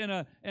 engaged in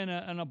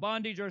a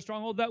bondage or a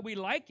stronghold that we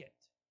like it.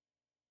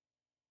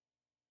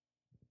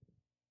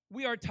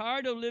 We are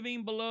tired of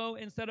living below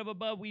instead of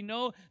above. We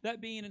know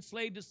that being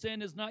enslaved to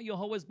sin is not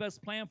Jehovah's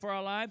best plan for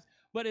our lives,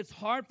 but it's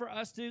hard for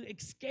us to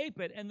escape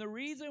it. And the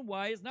reason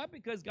why is not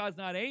because God's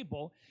not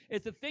able.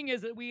 It's the thing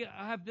is that we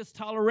have this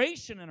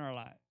toleration in our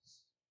lives.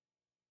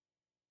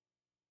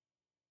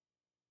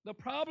 The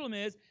problem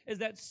is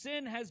that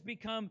sin has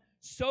become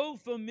so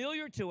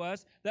familiar to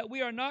us that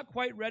we are not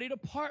quite ready to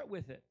part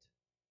with it.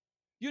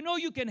 You know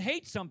you can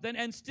hate something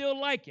and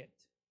still like it.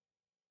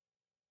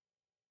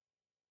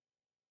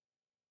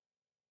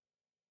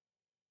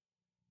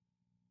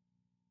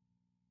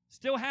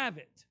 Still have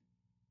it.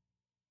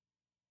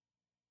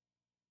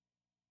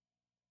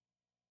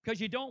 Because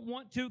you don't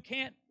want to,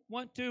 can't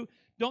want to,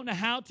 don't know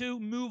how to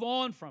move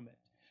on from it.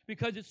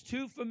 Because it's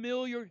too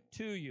familiar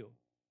to you.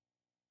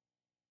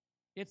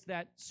 It's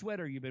that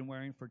sweater you've been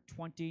wearing for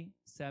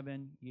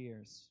 27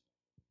 years.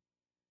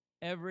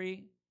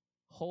 Every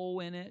hole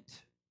in it.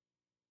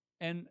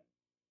 And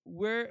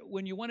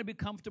when you want to be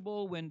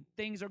comfortable, when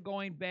things are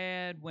going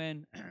bad,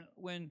 when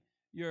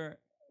your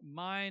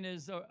mind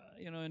is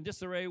in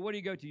disarray, what do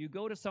you go to? You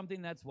go to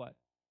something that's what?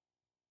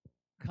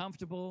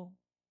 Comfortable,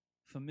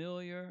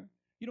 familiar.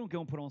 You don't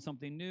go and put on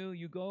something new.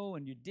 You go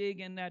and you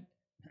dig in that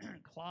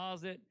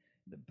closet.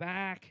 The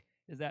back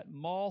is that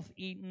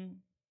moth-eaten,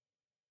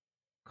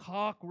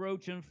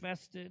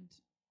 cockroach-infested,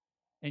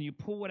 and you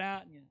pull it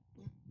out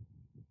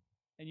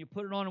and you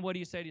put it on, and what do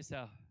you say to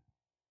yourself?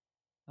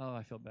 Oh,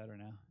 I feel better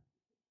now.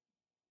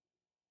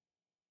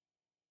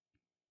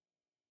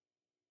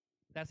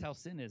 That's how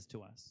sin is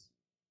to us.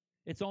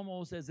 It's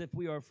almost as if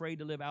we are afraid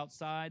to live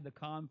outside the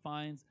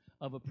confines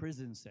of a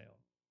prison cell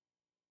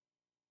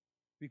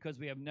because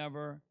we have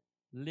never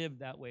lived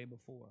that way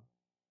before.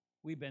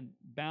 We've been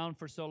bound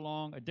for so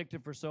long,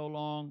 addicted for so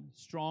long,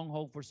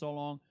 stronghold for so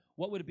long.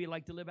 What would it be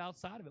like to live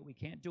outside of it? We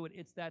can't do it.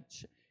 It's that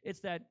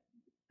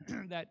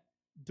that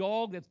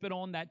dog that's been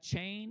on that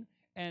chain,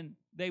 and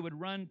they would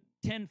run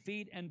 10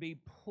 feet and be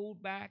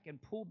pulled back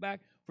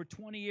for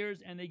 20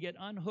 years, and they get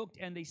unhooked,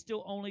 and they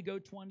still only go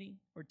 20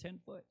 or 10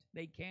 foot.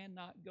 They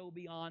cannot go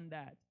beyond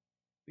that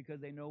because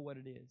they know what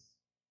it is.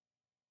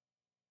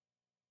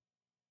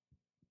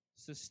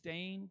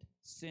 Sustained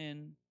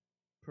sin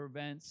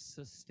prevents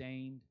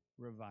sustained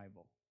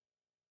revival.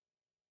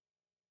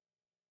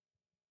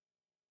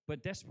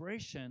 But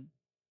desperation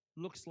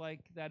looks like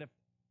that if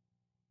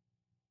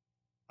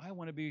I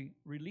want to be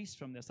released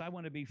from this, I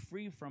want to be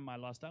free from my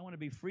lust, I want to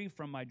be free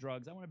from my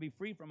drugs, I want to be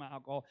free from my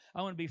alcohol,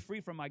 I want to be free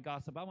from my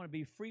gossip, I want to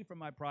be free from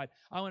my pride,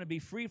 I want to be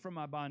free from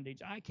my bondage.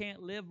 I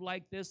can't live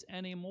like this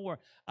anymore.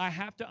 I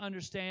have to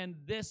understand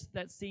this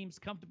that seems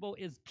comfortable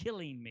is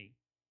killing me.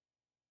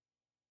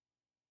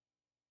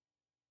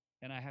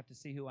 And I have to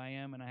see who I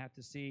am, and I have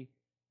to see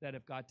that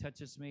if God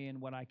touches me and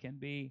what I can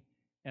be,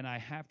 and I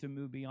have to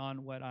move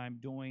beyond what I'm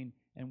doing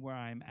and where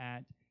I'm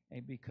at,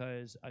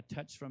 because a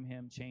touch from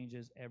Him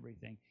changes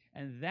everything.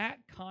 And that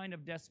kind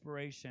of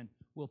desperation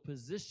will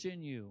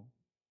position you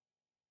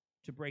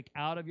to break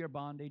out of your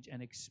bondage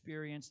and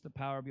experience the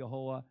power of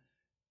Yehovah,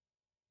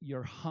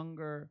 your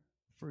hunger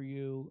for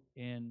you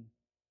in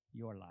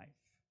your life.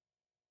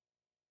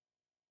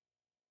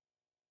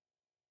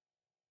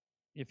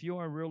 If you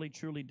are really,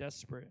 truly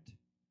desperate,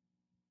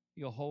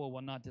 Yehovah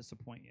will not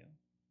disappoint you.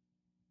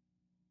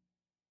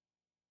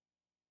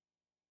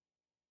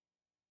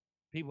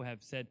 People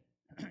have said,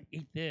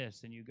 eat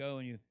this, and you go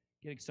and you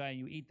get excited, and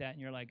you eat that,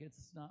 and you're like,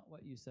 it's not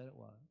what you said it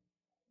was.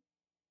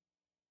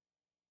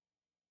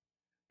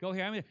 Go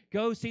here,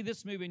 go see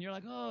this movie, and you're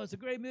like, oh, it's a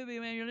great movie,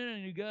 man, you're in it,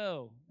 and you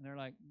go. And they're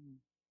like,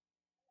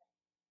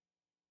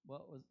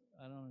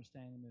 I don't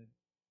understand the movie.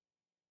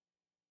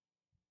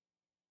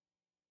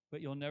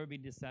 But you'll never be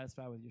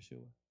dissatisfied with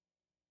Yeshua.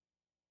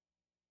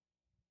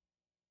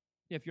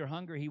 If you're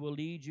hungry, He will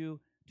lead you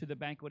to the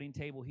banqueting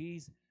table.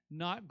 He's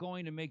not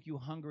going to make you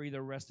hungry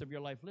the rest of your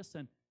life.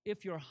 Listen,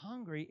 if you're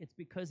hungry, it's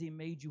because He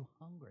made you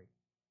hungry.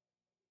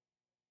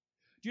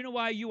 Do you know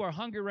why you are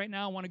hungry right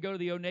now and want to go to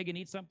the Oneg and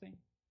eat something?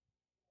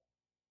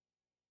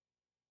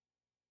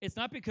 It's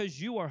not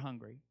because you are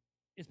hungry.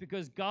 It's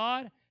because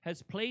God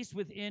has placed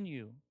within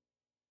you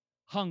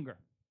hunger.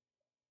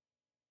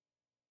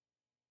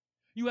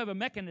 You have a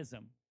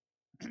mechanism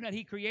that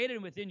He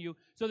created within you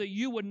so that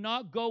you would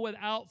not go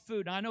without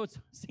food. Now, I know it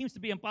seems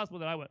to be impossible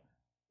that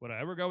would I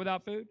ever go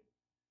without food?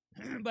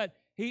 But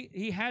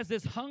he has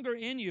this hunger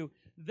in you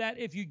that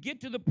if you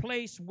get to the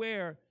place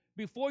where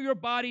before your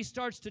body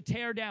starts to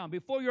tear down,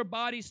 before your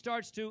body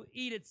starts to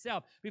eat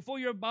itself, before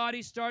your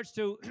body starts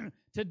to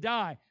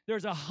die,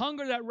 there's a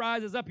hunger that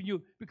rises up in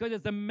you because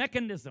it's a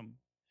mechanism.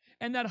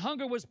 And that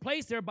hunger was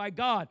placed there by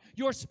God.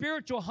 Your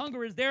spiritual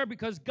hunger is there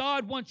because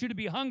God wants you to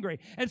be hungry.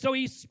 And so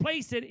He's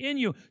placed it in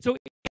you. So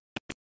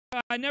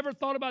I never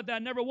thought about that. I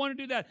never wanted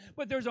to do that.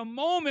 But there's a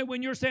moment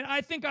when you're saying,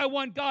 I think I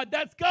want God.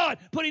 That's God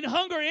putting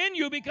hunger in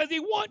you because He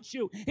wants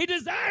you. He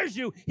desires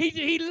you.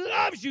 He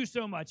loves you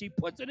so much. He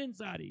puts it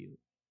inside of you.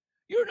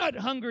 You're not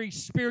hungry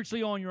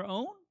spiritually on your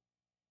own.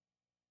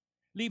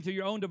 Leave to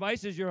your own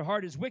devices, your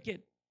heart is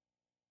wicked.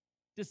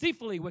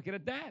 Deceitfully wicked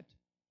at that.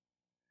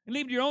 And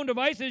leave to your own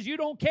devices, you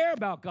don't care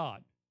about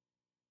God.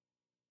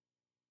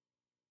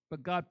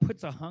 But God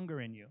puts a hunger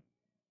in you.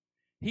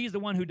 He's the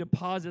one who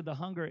deposited the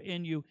hunger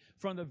in you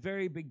from the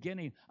very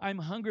beginning. I'm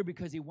hungry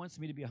because He wants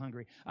me to be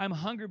hungry. I'm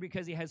hungry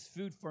because He has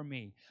food for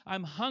me.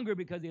 I'm hungry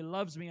because He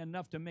loves me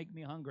enough to make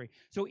me hungry.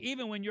 So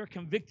even when you're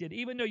convicted,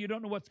 even though you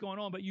don't know what's going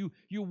on, but you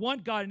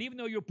want God, and even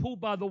though you're pulled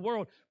by the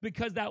world,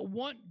 because that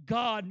want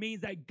God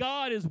means that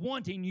God is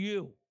wanting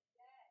you.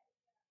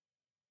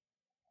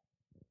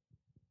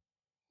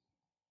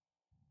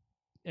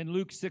 In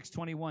Luke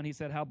 6:21, He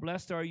said, how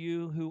blessed are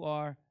you who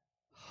are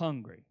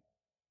hungry.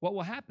 What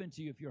will happen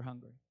to you if you're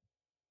hungry?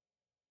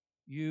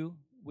 You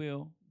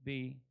will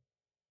be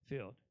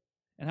filled.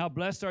 And how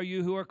blessed are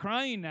you who are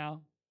crying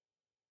now?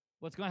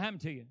 What's going to happen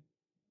to you?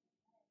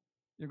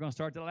 You're going to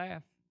start to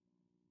laugh.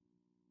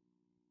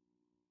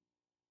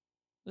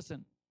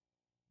 Listen,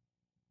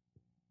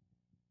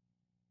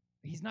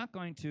 He's not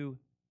going to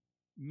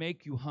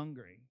make you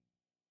hungry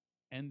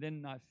and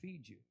then not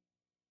feed you.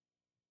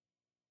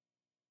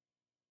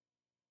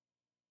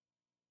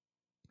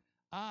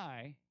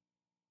 I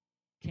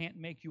can't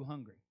make you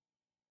hungry.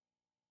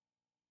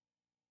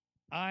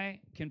 I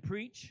can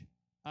preach,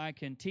 I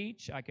can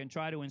teach, I can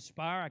try to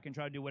inspire, I can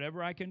try to do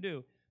whatever I can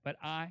do, but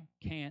I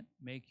can't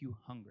make you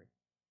hungry.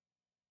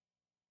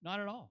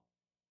 Not at all.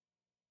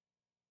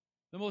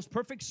 The most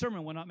perfect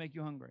sermon will not make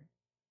you hungry.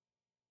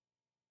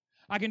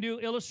 I can do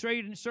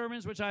illustrated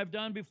sermons, which I've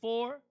done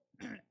before,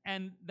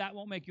 and that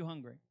won't make you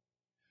hungry.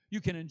 You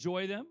can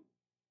enjoy them.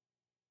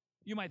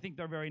 You might think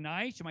they're very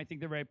nice. You might think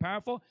they're very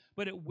powerful,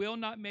 but it will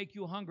not make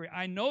you hungry.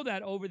 I know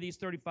that over these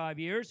 35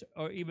 years,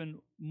 or even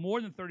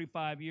more than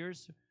 35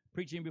 years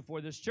preaching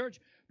before this church,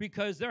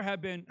 because there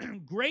have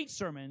been great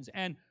sermons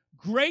and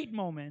great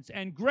moments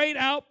and great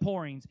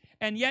outpourings,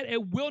 and yet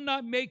it will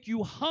not make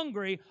you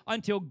hungry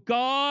until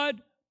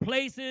God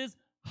places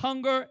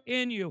hunger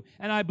in you.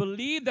 And I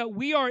believe that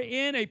we are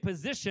in a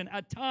position,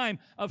 a time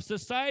of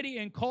society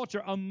and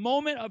culture, a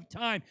moment of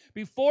time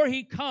before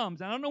He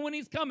comes. I don't know when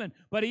He's coming,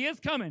 but He is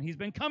coming. He's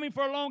been coming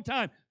for a long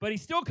time, but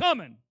He's still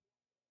coming.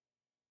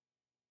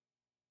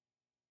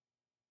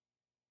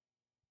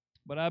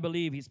 But I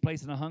believe He's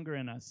placing a hunger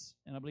in us,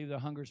 and I believe the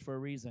hunger is for a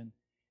reason,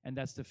 and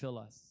that's to fill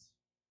us.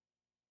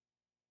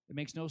 It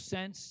makes no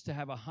sense to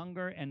have a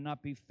hunger and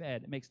not be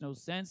fed. It makes no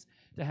sense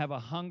to have a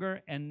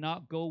hunger and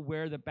not go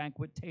where the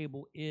banquet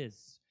table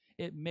is.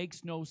 It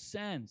makes no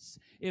sense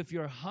if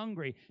you're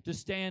hungry to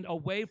stand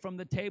away from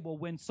the table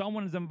when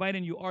someone is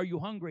inviting you. Are you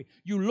hungry?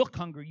 You look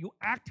hungry. You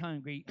act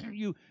hungry.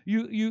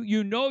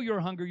 You know you're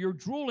hungry. You're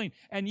drooling,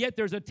 and yet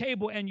there's a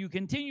table, and you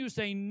continue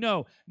saying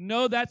no.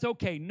 No, that's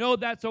okay. No,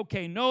 that's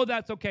okay. No,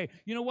 that's okay.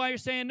 You know why you're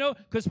saying no?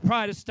 Because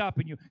pride is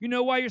stopping you. You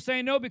know why you're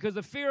saying no? Because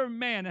the fear of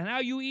man and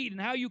how you eat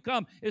and how you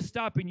come is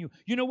stopping you.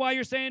 You know why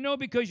you're saying no?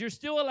 Because you're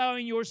still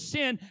allowing your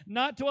sin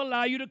not to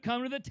allow you to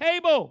come to the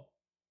table.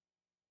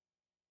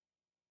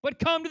 But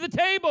come to the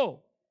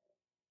table.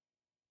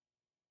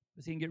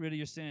 Because He can get rid of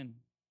your sin.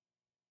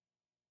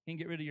 He can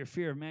get rid of your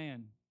fear of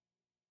man.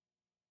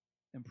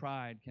 And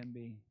pride can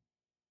be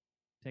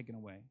taken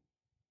away.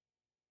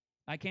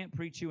 I can't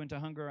preach you into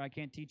hunger. I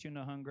can't teach you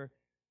into hunger.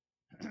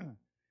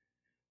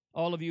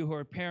 All of you who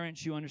are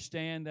parents, you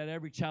understand that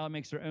every child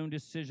makes their own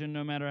decision,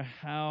 no matter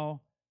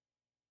how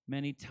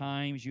many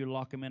times you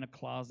lock them in a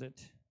closet,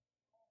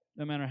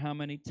 no matter how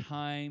many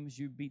times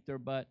you beat their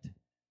butt,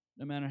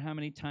 no matter how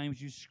many times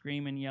you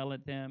scream and yell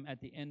at them. At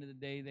the end of the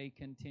day, they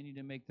continue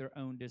to make their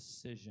own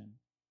decision.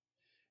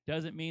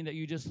 Doesn't mean that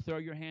you just throw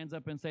your hands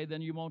up and say,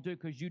 then you won't do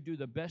it, because you do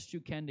the best you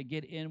can to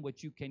get in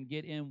what you can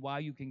get in while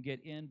you can get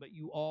in, but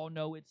you all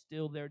know it's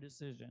still their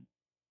decision.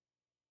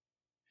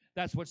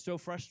 That's what's so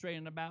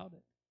frustrating about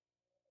it.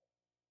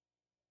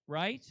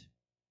 Right?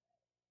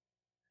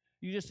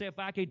 You just say, if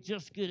I could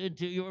just get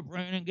into your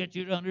brain and get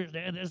you to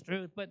understand this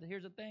truth. But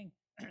here's the thing.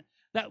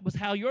 That was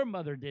how your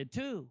mother did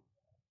too.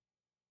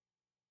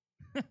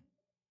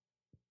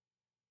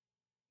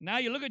 Now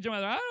you look at your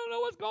mother, I don't know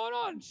what's going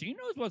on. She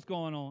knows what's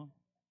going on.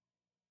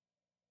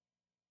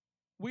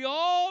 We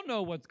all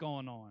know what's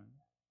going on.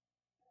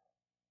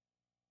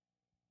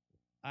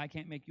 I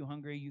can't make you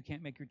hungry. You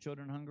can't make your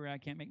children hungry. I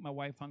can't make my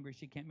wife hungry.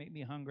 She can't make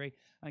me hungry.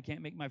 I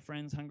can't make my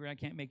friends hungry. I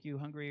can't make you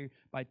hungry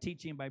by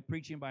teaching, by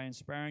preaching, by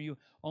inspiring you.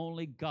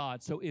 Only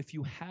God. So if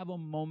you have a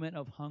moment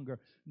of hunger,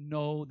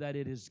 know that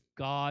it is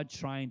God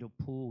trying to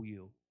pull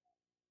you.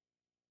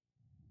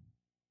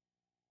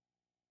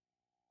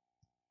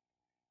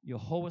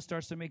 Jehovah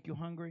starts to make you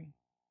hungry,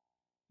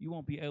 you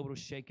won't be able to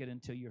shake it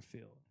until you're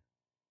filled.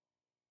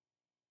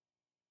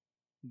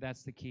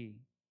 That's the key,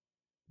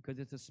 because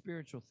it's a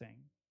spiritual thing.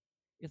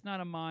 It's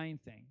not a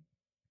mind thing.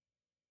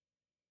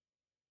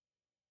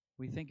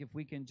 We think if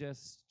we can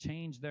just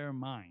change their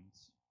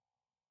minds.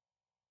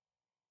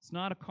 It's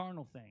not a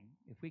carnal thing.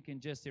 If we can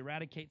just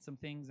eradicate some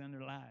things in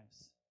their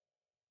lives.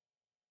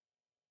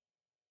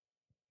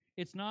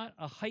 It's not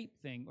a hype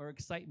thing or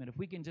excitement. If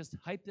we can just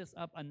hype this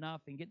up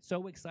enough and get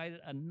so excited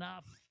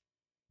enough.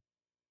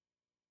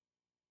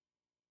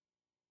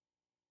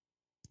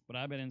 But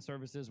I've been in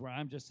services where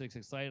I'm just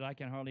excited I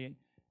can hardly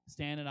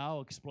stand it.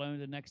 I'll explode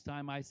the next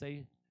time I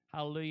say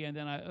hallelujah, and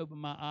then I open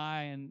my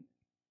eye and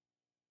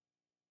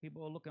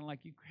people are looking like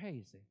you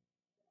crazy.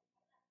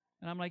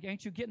 And I'm like,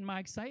 ain't you getting my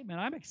excitement?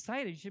 I'm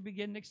excited. You should be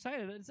getting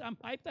excited. I'm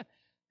hyped up.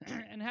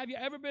 And have you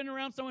ever been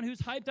around someone who's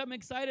hyped up and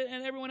excited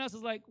and everyone else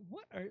is like,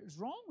 what is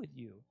wrong with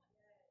you?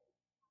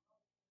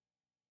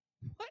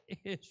 What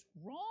is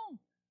wrong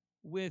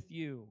with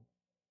you?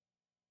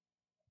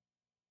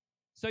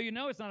 So you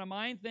know it's not a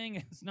mind thing.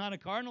 It's not a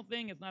carnal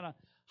thing. It's not a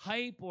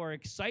hype or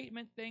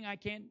excitement thing. I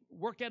can't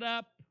work it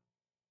up.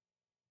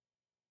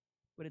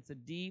 But it's a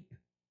deep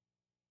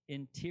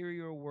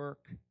interior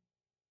work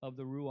of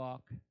the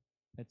Ruach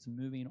that's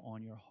moving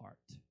on your heart.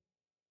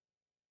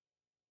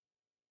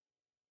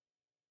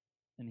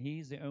 And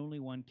He's the only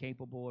one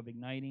capable of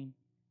igniting.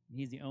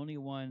 He's the only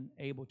one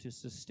able to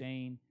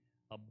sustain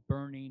a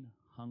burning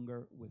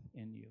hunger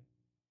within you.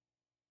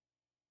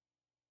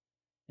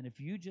 And if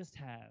you just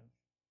have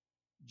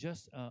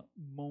just a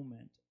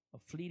moment, a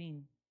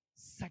fleeting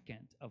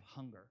second of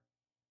hunger,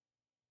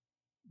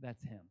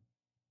 that's him.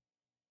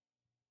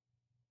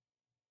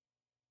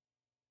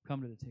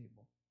 Come to the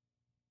table.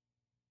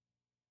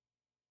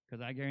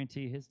 Because I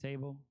guarantee his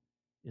table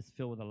is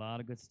filled with a lot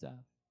of good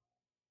stuff.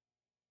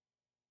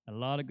 A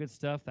lot of good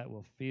stuff that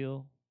will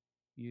fill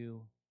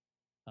you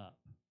up.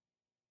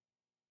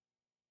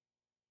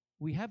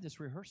 We have this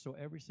rehearsal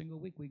every single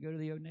week. We go to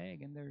the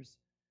Oneg and there's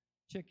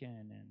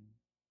chicken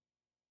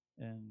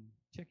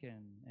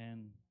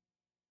and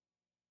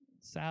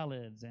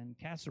salads and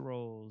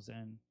casseroles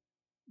and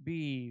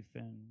beef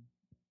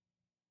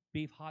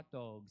hot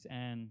dogs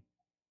and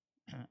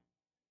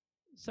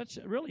such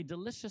really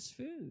delicious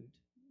food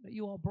that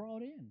you all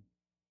brought in.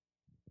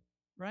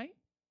 Right?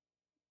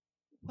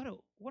 What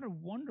a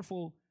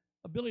wonderful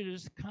ability to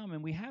just come,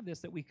 and we have this,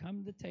 that we come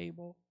to the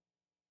table.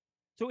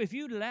 So if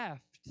you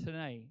left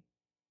tonight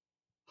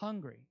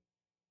hungry,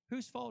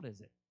 whose fault is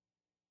it?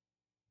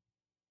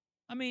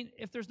 I mean,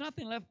 if there's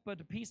nothing left but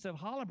a piece of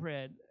challah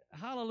bread,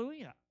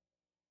 hallelujah.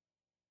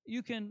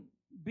 You can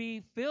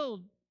be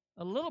filled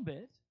a little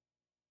bit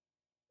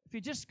if you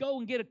just go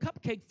and get a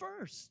cupcake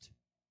first.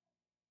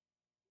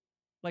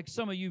 Like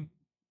some of you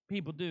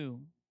people do.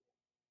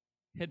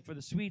 Head for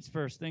the sweets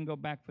first, then go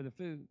back for the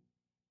food.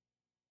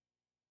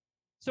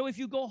 So if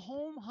you go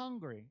home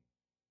hungry,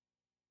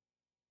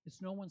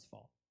 it's no one's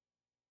fault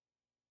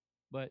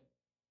but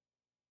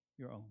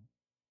your own.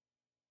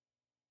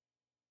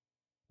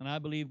 And I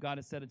believe God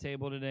has set a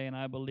table today, and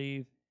I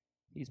believe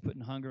he's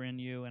putting hunger in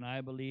you, and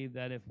I believe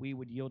that if we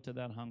would yield to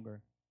that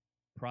hunger,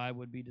 pride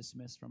would be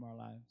dismissed from our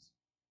lives.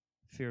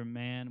 Fear of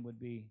man would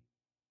be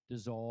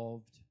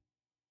dissolved,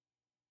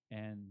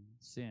 and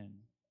sin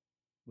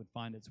would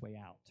find its way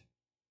out.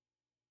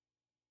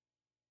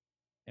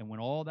 And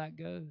when all that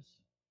goes,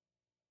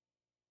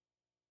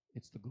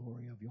 it's the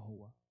glory of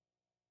Yahuwah.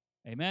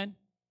 Amen?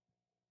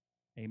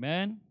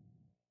 Amen?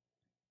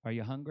 Are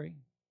you hungry?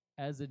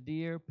 As a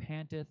deer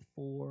panteth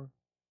for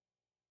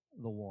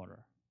the water,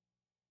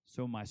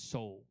 so my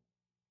soul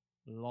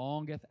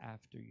longeth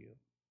after you.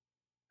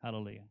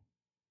 Hallelujah.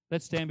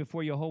 Let's stand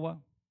before Yahuwah.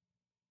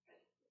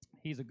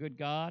 He's a good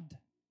God.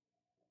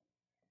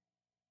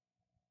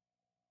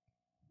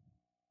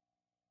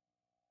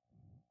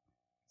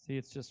 See,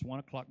 it's just 1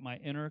 o'clock. My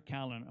inner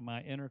calendar,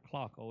 my inner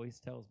clock always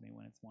tells me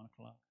when it's 1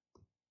 o'clock.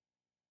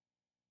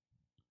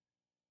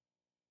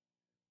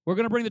 We're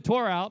going to bring the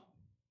Torah out.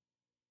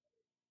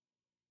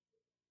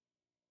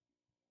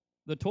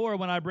 The Torah,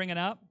 when I bring it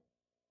out,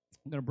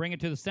 I'm going to bring it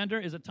to the center.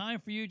 Is a time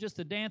for you just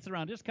to dance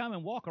around. Just come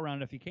and walk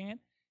around it if you can.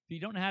 If you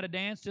don't know how to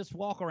dance, just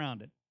walk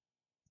around it.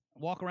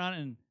 Walk around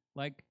and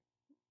like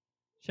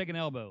shake an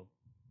elbow.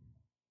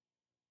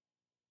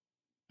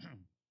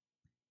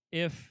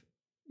 If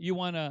you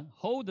want to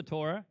hold the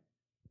Torah,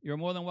 you're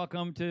more than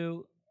welcome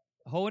to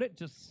hold it.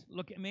 Just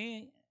look at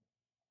me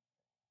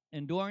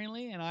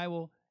enduringly, and I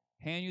will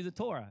hand you the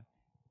Torah.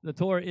 The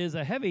Torah is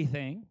a heavy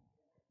thing,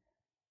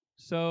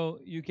 so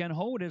you can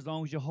hold it as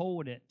long as you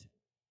hold it.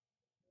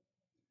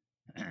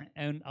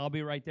 And I'll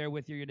be right there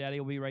with you. Your daddy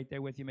will be right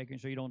there with you, making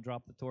sure you don't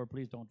drop the Torah.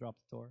 Please don't drop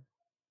the Torah.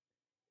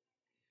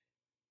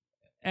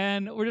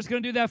 And we're just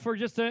going to do that for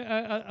just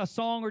a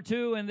song or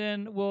two, and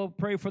then we'll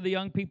pray for the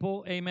young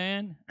people.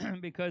 Amen.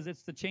 Because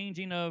it's the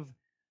changing of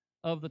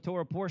the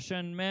Torah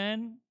portion.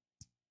 Men,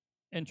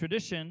 in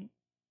tradition,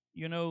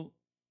 you know,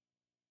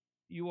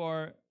 you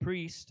are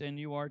priest and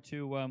you are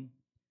to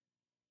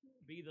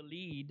be the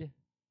lead.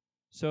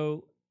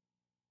 So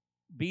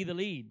be the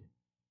lead.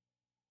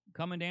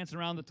 Come and dance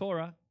around the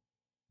Torah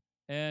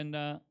and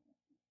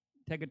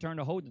take a turn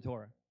to hold the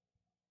Torah.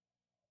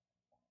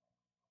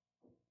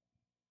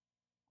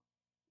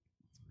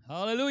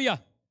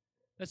 Hallelujah.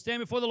 Let's stand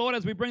before the Lord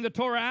as we bring the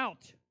Torah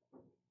out.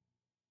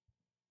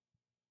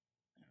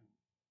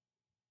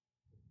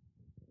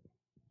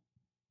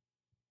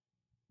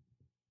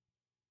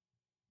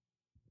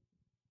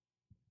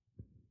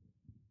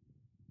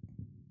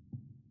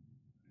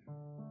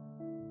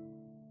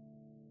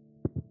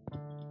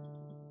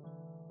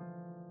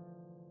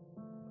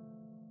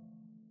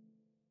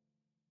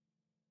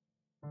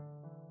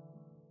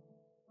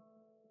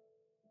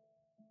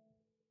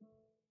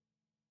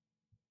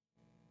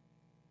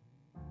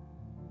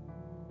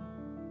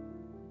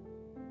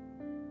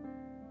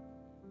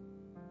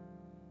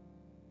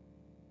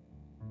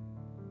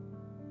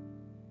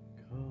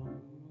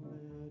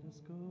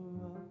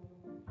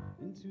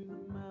 Into the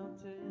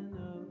mountain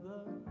of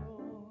the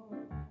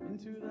Lord,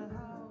 into the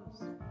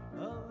house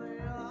of the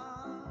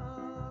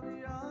Yaakov.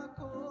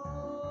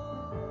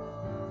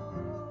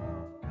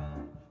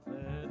 Come,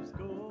 let us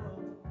go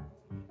up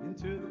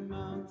into the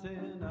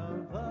mountain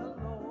of the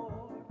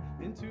Lord,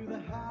 into the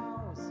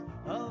house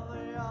of the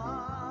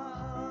Yaakov.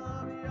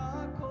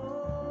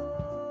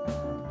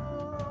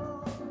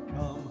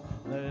 Come,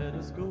 let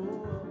us go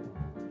up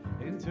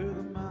into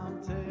the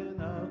mountain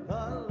of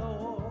the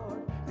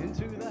Lord,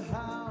 into the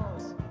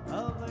house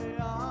of the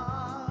Yaakov.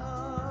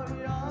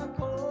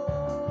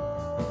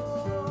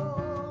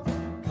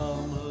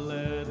 Come,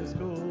 let us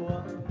go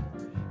up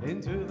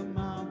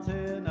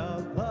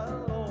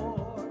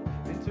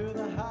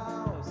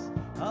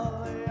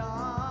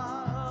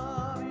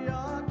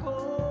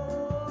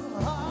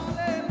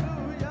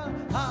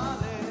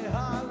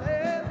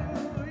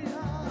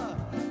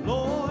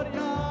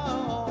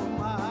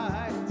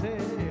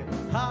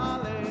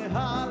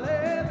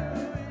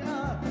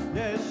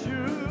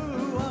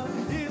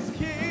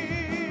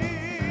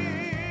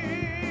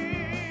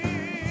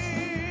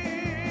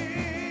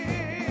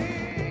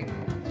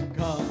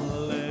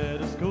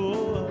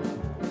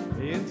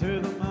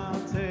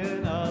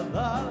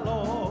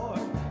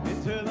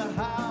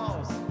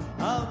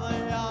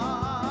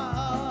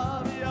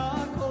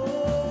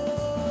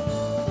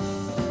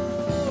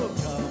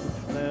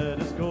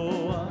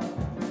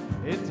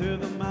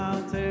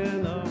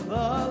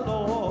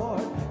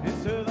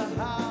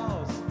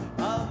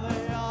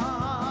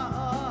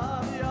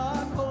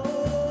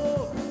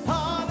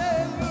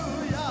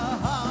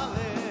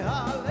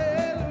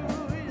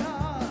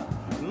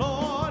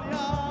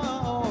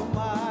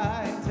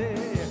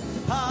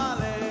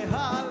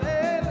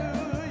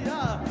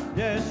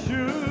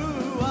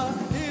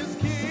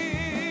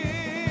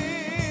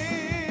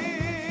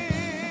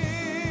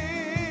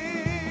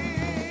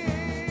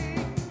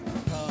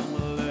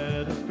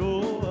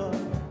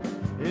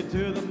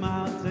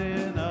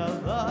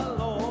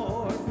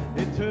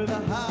into the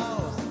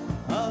house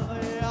of the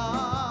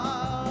Yaakov.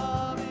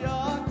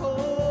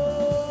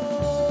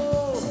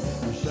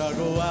 You shall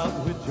go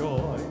out with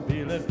joy,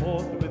 be led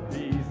forth with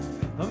peace.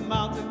 The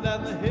mountains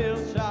and the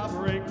hills shall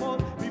break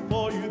forth.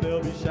 Before you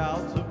there'll be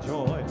shouts of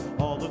joy.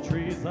 All the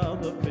trees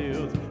of the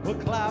fields will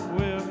clap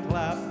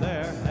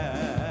their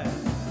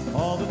hands.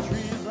 All the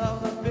trees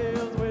of the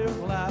fields will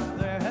clap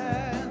their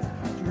hands.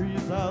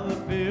 Trees of the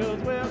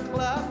fields will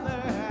clap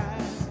their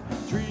hands.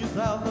 Trees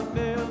of the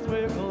fields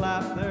will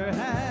clap their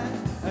hands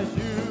as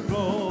you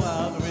go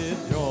out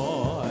with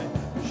joy.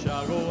 You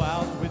shall go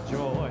out with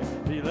joy,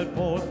 be led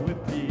forth with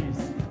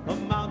peace. The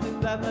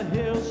mountains and the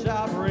hills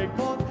shall break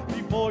forth.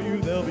 Before you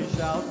there'll be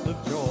shouts of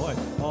joy.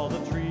 All the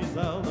trees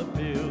of the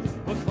fields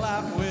will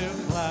clap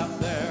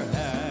their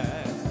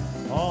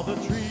hands. All the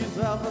trees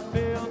of the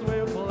fields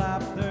will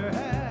clap their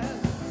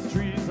hands.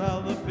 Trees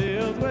of the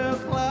fields will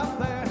clap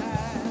their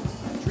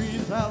hands.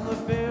 Trees of the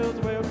fields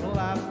will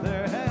clap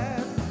their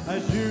hands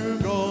as you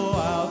go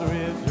out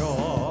with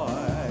joy.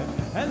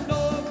 And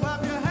go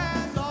clap your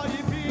hands, all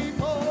ye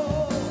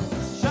people.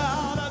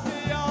 Shout out to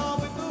y'all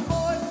with the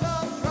voice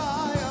of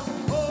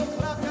triumph. Oh,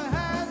 clap your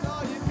hands,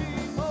 all ye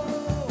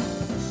people.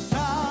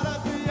 Shout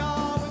out to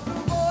y'all with the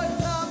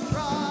voice of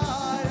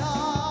triumph.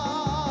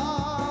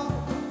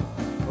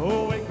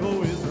 Oh, wake,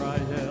 O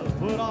Israel,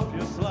 put off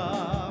your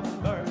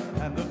slumber,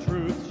 and the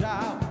truth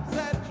shall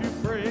set you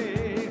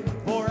free.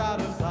 For out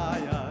of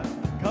Zion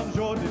comes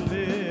your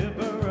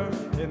deliverer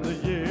in the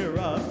year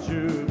of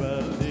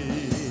Jubilee.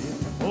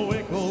 Oh,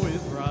 wake, O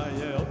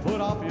Israel, put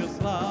off your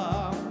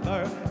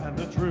slumber, and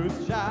the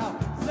truth shall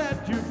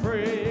set you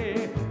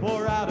free.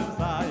 For out of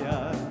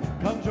Zion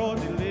comes your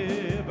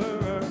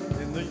deliverer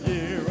in the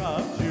year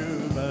of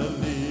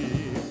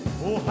Jubilee.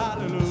 Oh,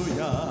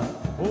 hallelujah,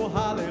 oh,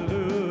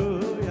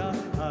 hallelujah,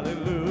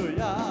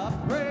 hallelujah,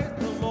 praise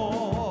the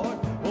Lord.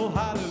 Oh,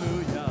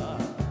 hallelujah,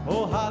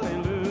 oh,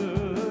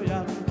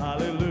 hallelujah,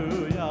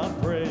 hallelujah,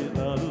 praise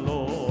the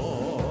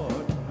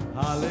Lord.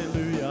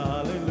 Hallelujah,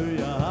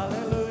 hallelujah,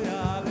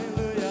 hallelujah,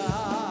 hallelujah,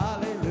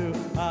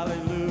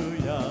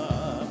 hallelujah,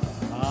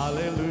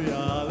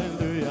 hallelujah,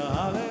 hallelujah,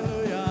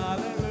 hallelujah,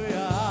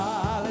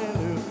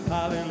 hallelujah,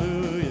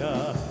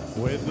 hallelujah.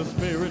 When the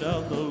Spirit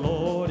of the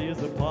Lord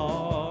is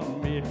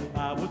upon me,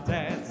 I will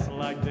dance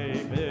like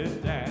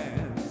David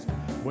danced.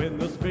 When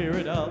the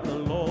Spirit of the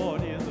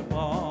Lord is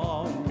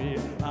upon me,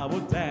 I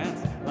will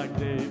dance like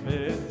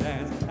David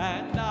danced.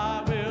 And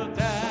I will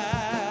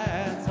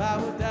dance, I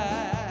will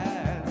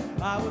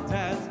dance, I will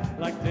dance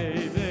like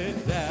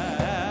David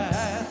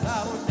danced.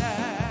 I will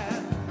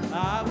dance,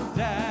 I will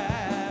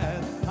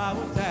dance, I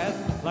will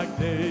dance like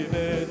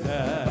David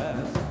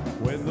danced.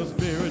 When the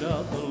Spirit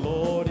of the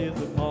Lord is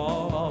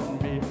upon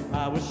me,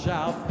 I will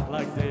shout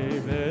like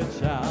David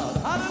shout.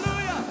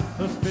 Hallelujah!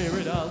 The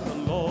Spirit of the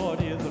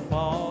Lord is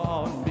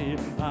upon me,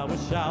 I will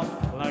shout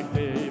like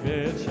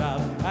David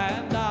shout.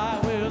 And I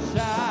will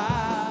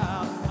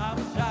shout, I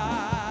will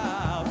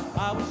shout,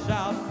 I will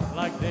shout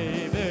like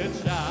David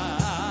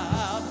shout.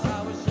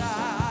 I will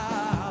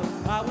shout,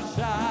 I will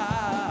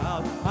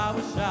shout, I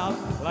will shout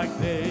like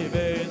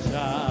David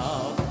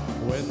shout.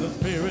 When the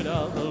Spirit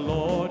of the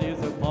Lord is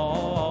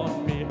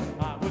upon me,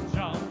 I will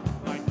jump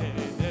like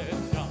David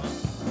jumped.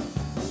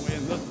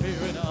 When the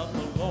Spirit of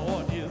the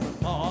Lord is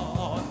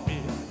upon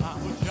me, I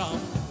will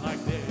jump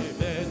like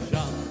David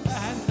jumped.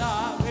 And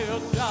I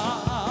will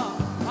jump,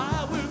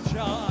 I will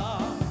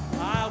jump,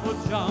 I will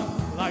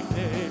jump like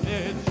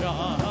David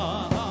jumped.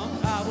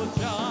 I will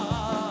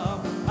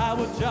jump, I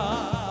will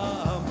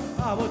jump,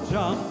 I will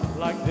jump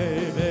like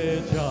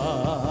David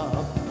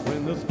jumped.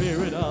 When the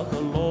Spirit of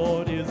the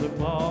Lord is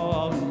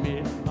upon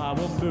me, I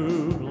will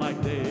move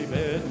like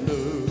David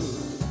moved.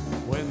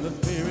 When the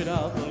Spirit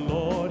of the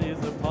Lord is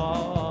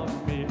upon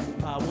me,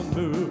 I will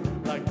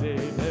move like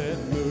David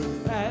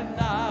moved. And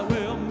I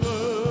will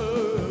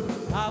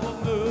move, I will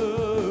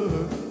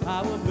move,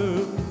 I will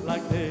move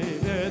like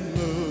David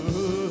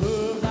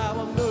moved. I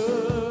will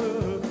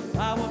move,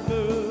 I will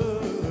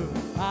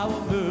move, I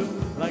will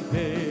move like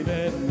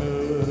David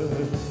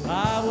moved.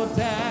 I will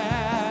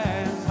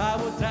dance, I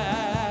will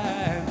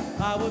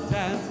dance, I will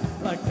dance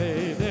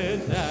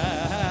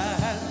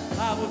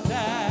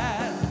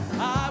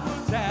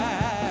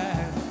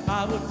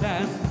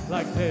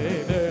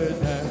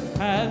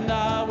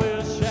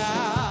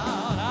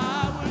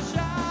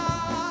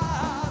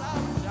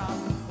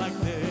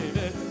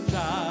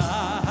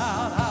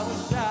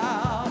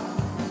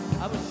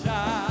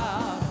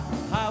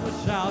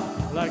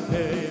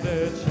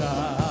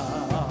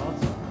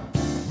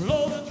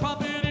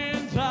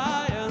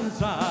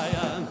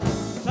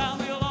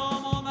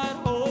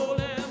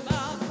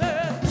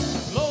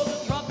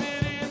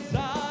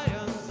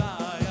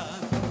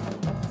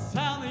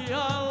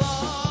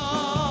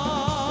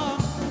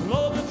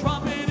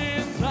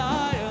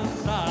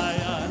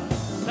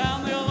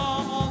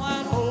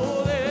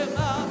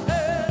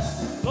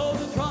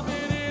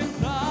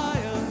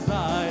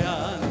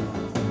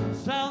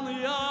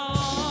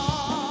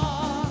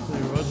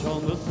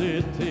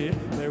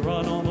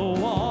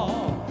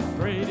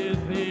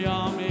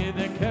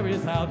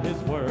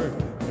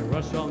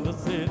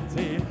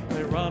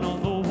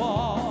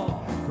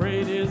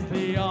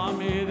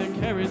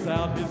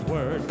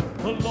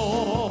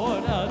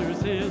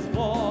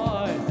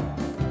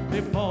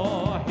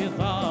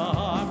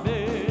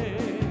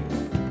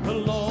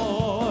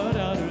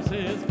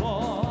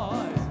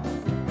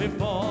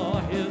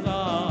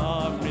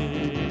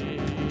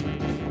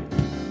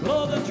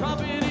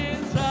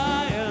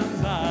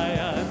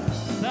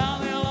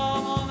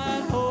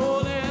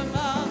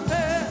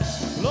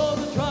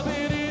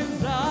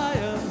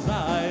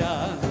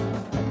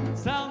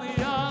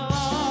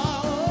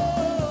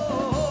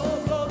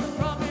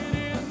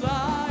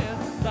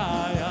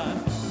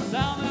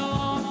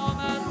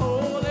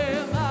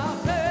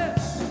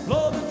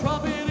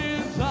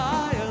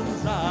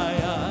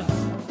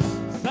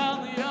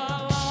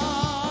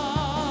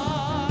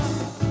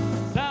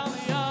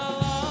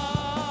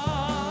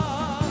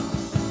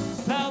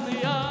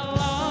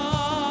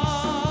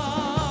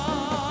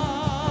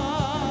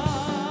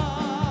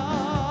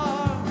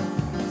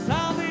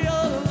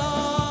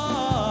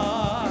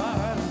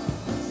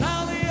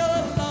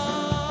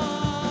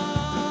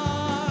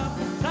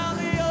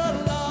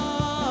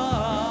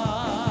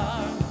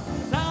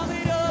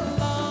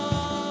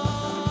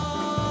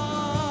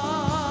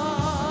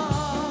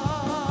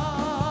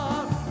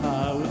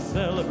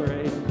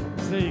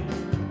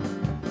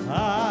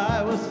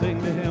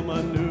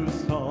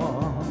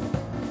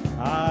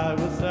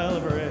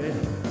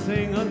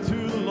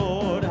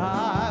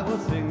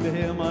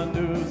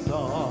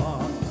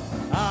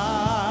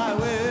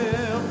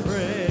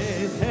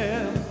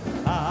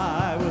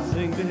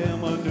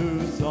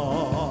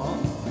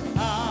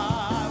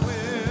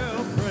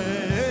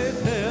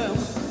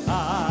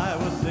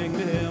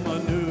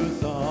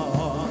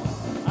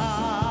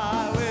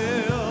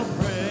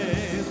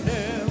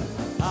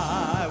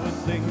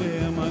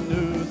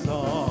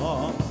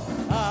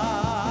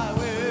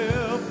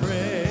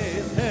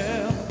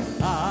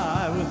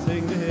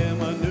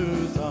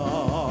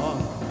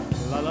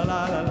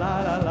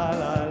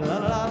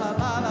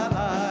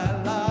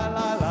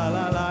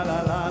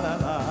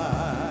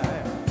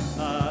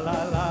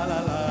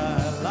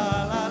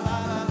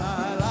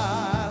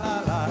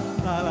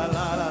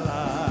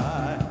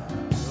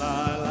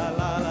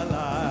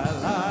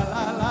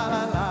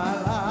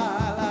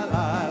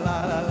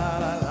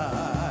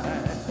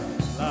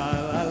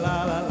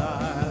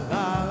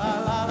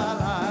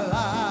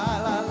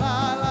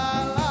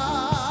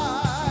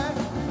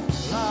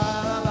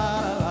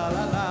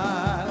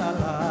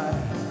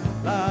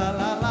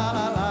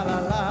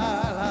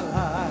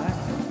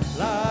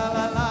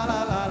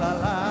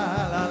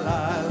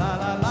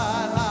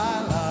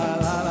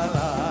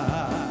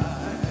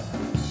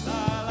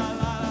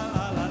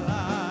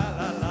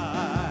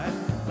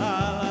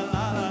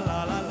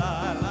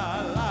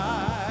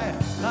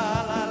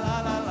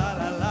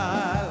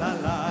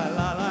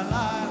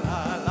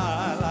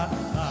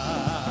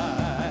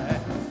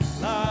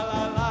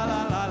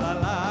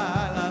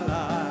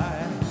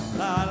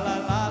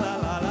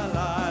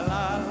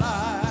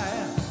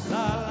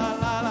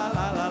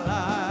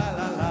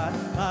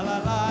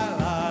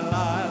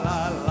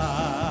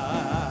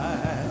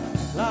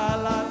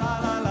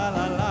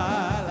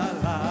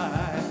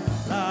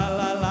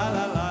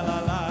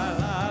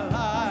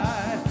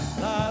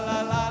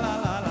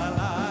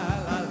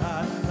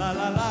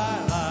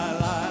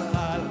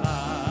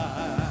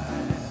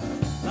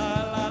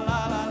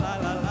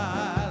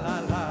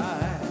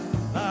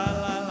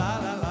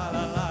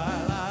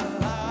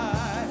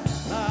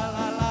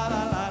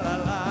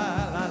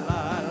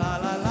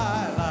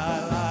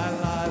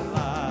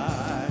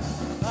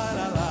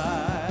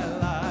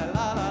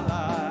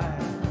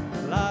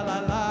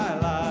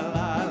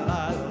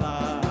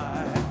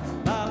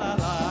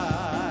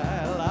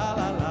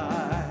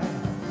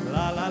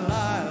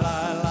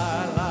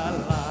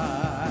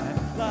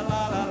la la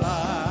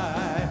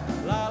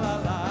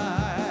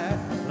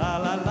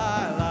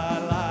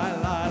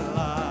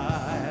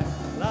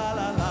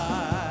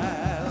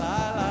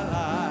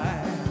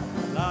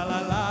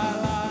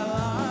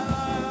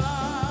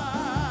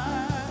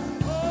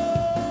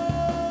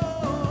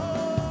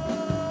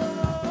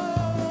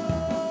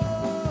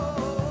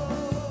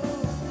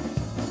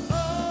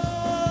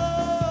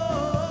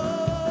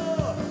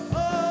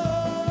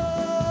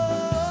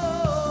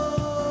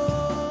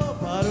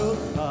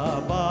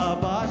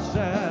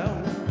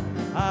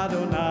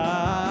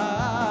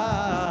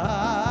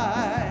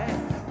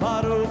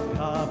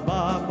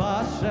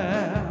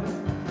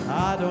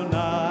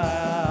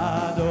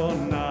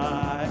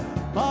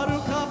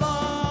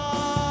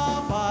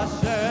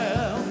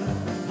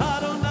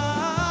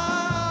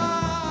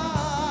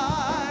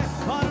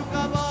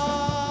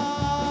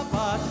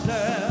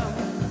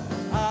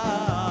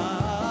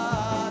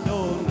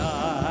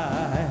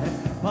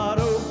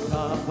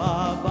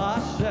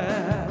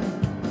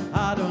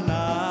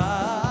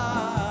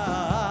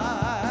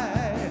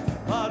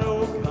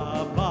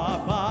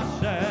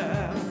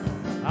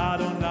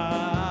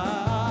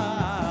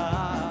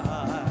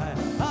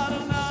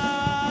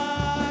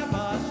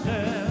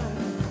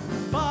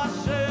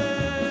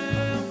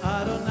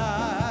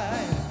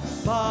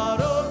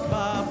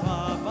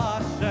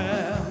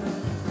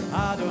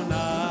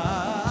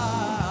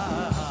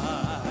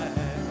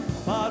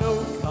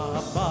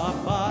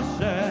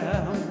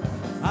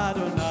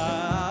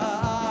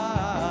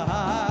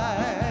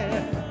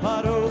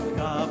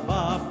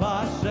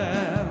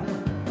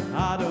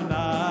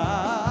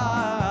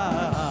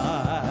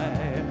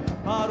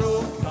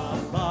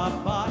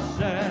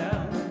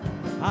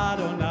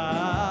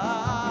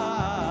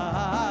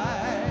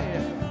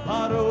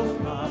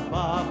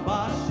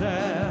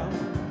Bashem,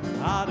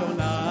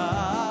 Adonai,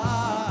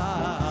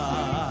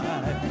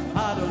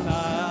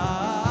 Adonai,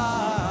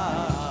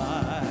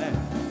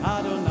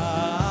 Adonai,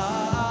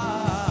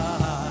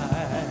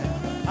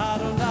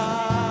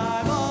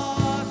 Adonai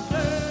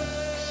Bashem.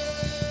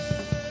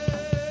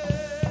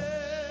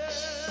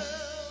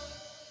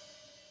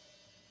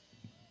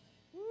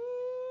 Woo,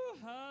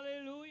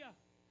 hallelujah.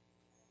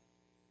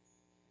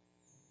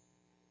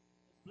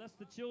 Bless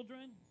the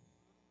children.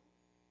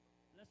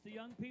 Bless the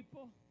young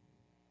people.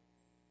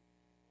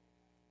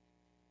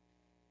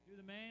 Do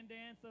the man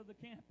dance of the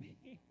camping.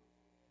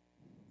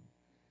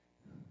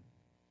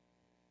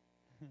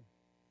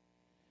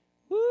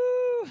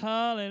 Woo,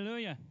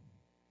 hallelujah.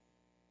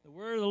 The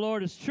word of the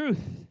Lord is truth.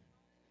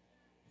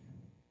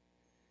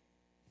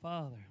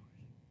 Father,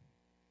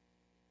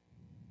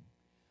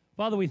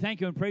 we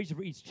thank you and praise you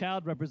for each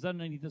child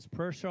represented in this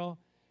prayer shawl.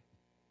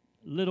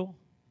 Little,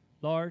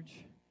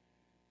 large,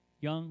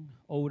 young,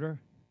 older.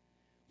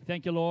 We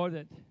thank you, Lord,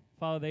 that,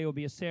 Father, they will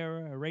be a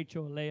Sarah, a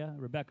Rachel, a Leah,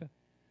 a Rebecca,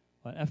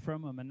 an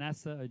Ephraim, a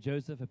Manasseh, a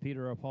Joseph, a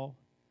Peter, a Paul,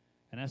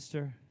 an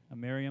Esther, a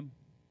Miriam.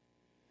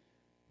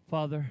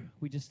 Father,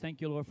 we just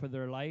thank you, Lord, for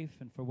their life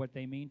and for what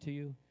they mean to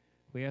you.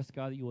 We ask,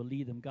 God, that you will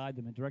lead them, guide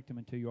them, and direct them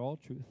into your all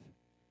truth.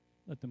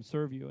 Let them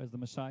serve you as the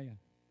Messiah.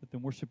 Let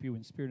them worship you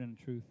in spirit and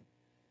in truth.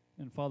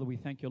 And, Father, we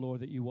thank you, Lord,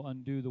 that you will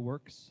undo the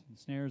works and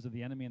snares of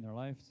the enemy in their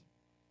lives.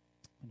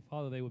 And,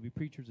 Father, they will be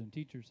preachers and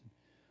teachers and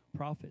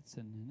prophets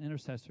and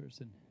intercessors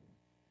and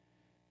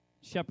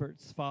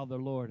shepherds, Father,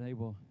 Lord. They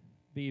will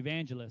be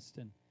evangelists.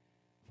 And,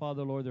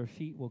 Father, Lord, their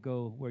feet will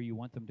go where you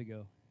want them to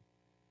go.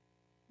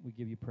 We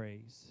give you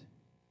praise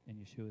in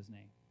Yeshua's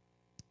name.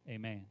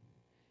 Amen.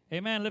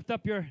 Amen. Lift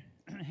up your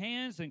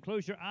hands and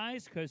close your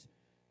eyes, because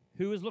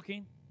who is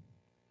looking?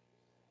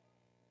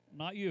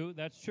 Not you,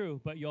 that's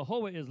true, but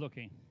Yehovah is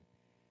looking.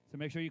 So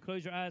make sure you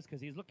close your eyes,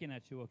 because he's looking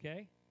at you,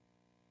 okay?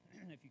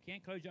 If you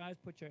can't close your eyes,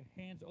 put your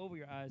hands over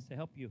your eyes to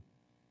help you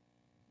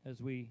as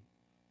we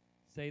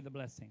say the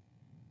blessing.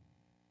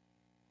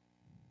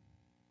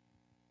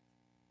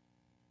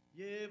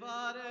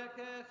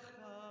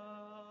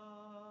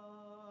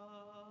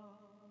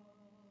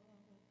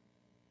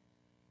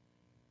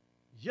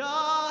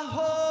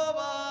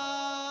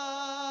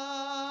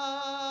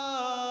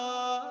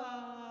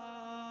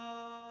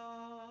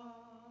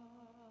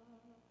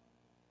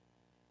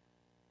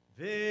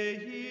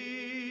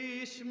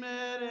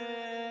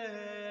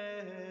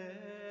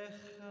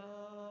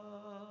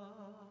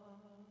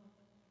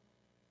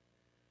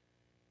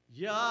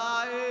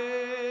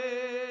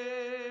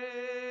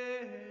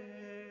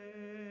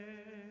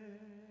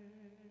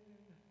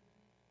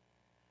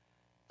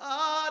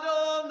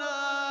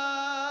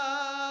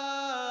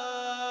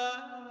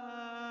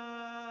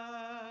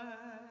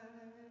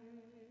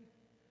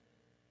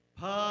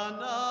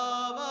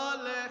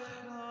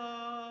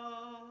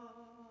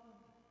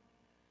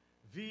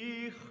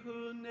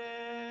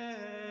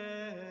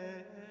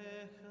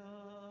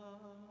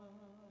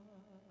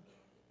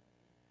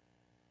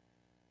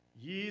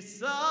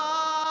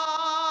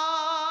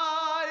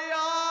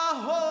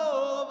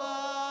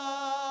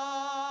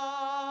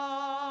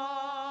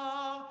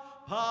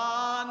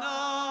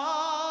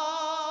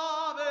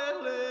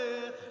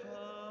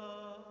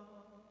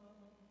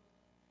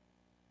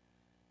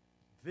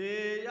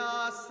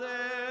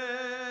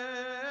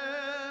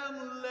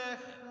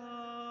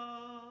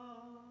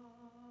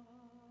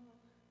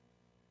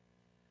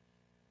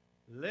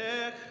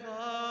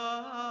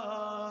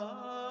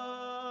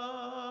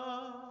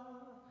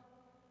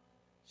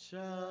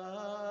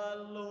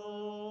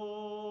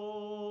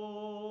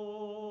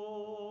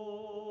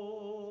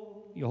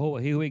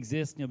 Yehovah, he who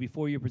exists, kneel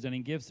before you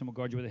presenting gifts and will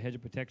guard you with a hedge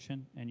of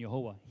protection. And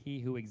Yehovah, he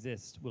who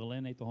exists, will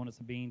eliminate the wholeness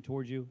of being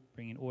towards you,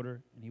 bringing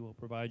order, and he will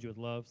provide you with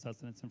love,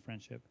 sustenance, and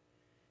friendship.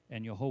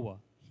 And Yehovah,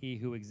 he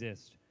who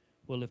exists,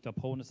 will lift up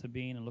wholeness of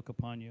being and look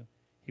upon you.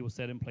 He will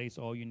set in place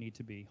all you need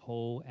to be,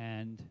 whole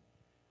and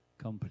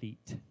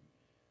complete.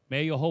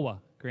 May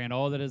Yehovah grant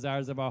all the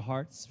desires of our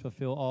hearts,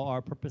 fulfill all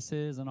our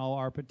purposes and all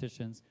our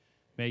petitions.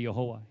 May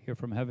Yehovah hear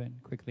from heaven,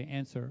 quickly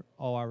answer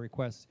all our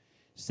requests.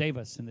 Save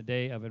us in the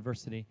day of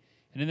adversity.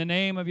 And in the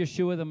name of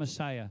Yeshua the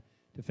Messiah,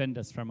 defend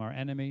us from our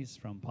enemies,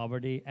 from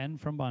poverty,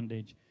 and from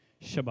bondage.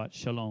 Shabbat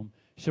Shalom.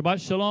 Shabbat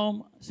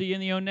Shalom. See you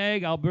in the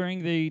Oneg. I'll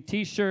bring the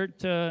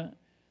T-shirt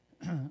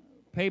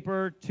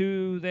paper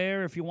to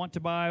there if you want to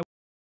buy.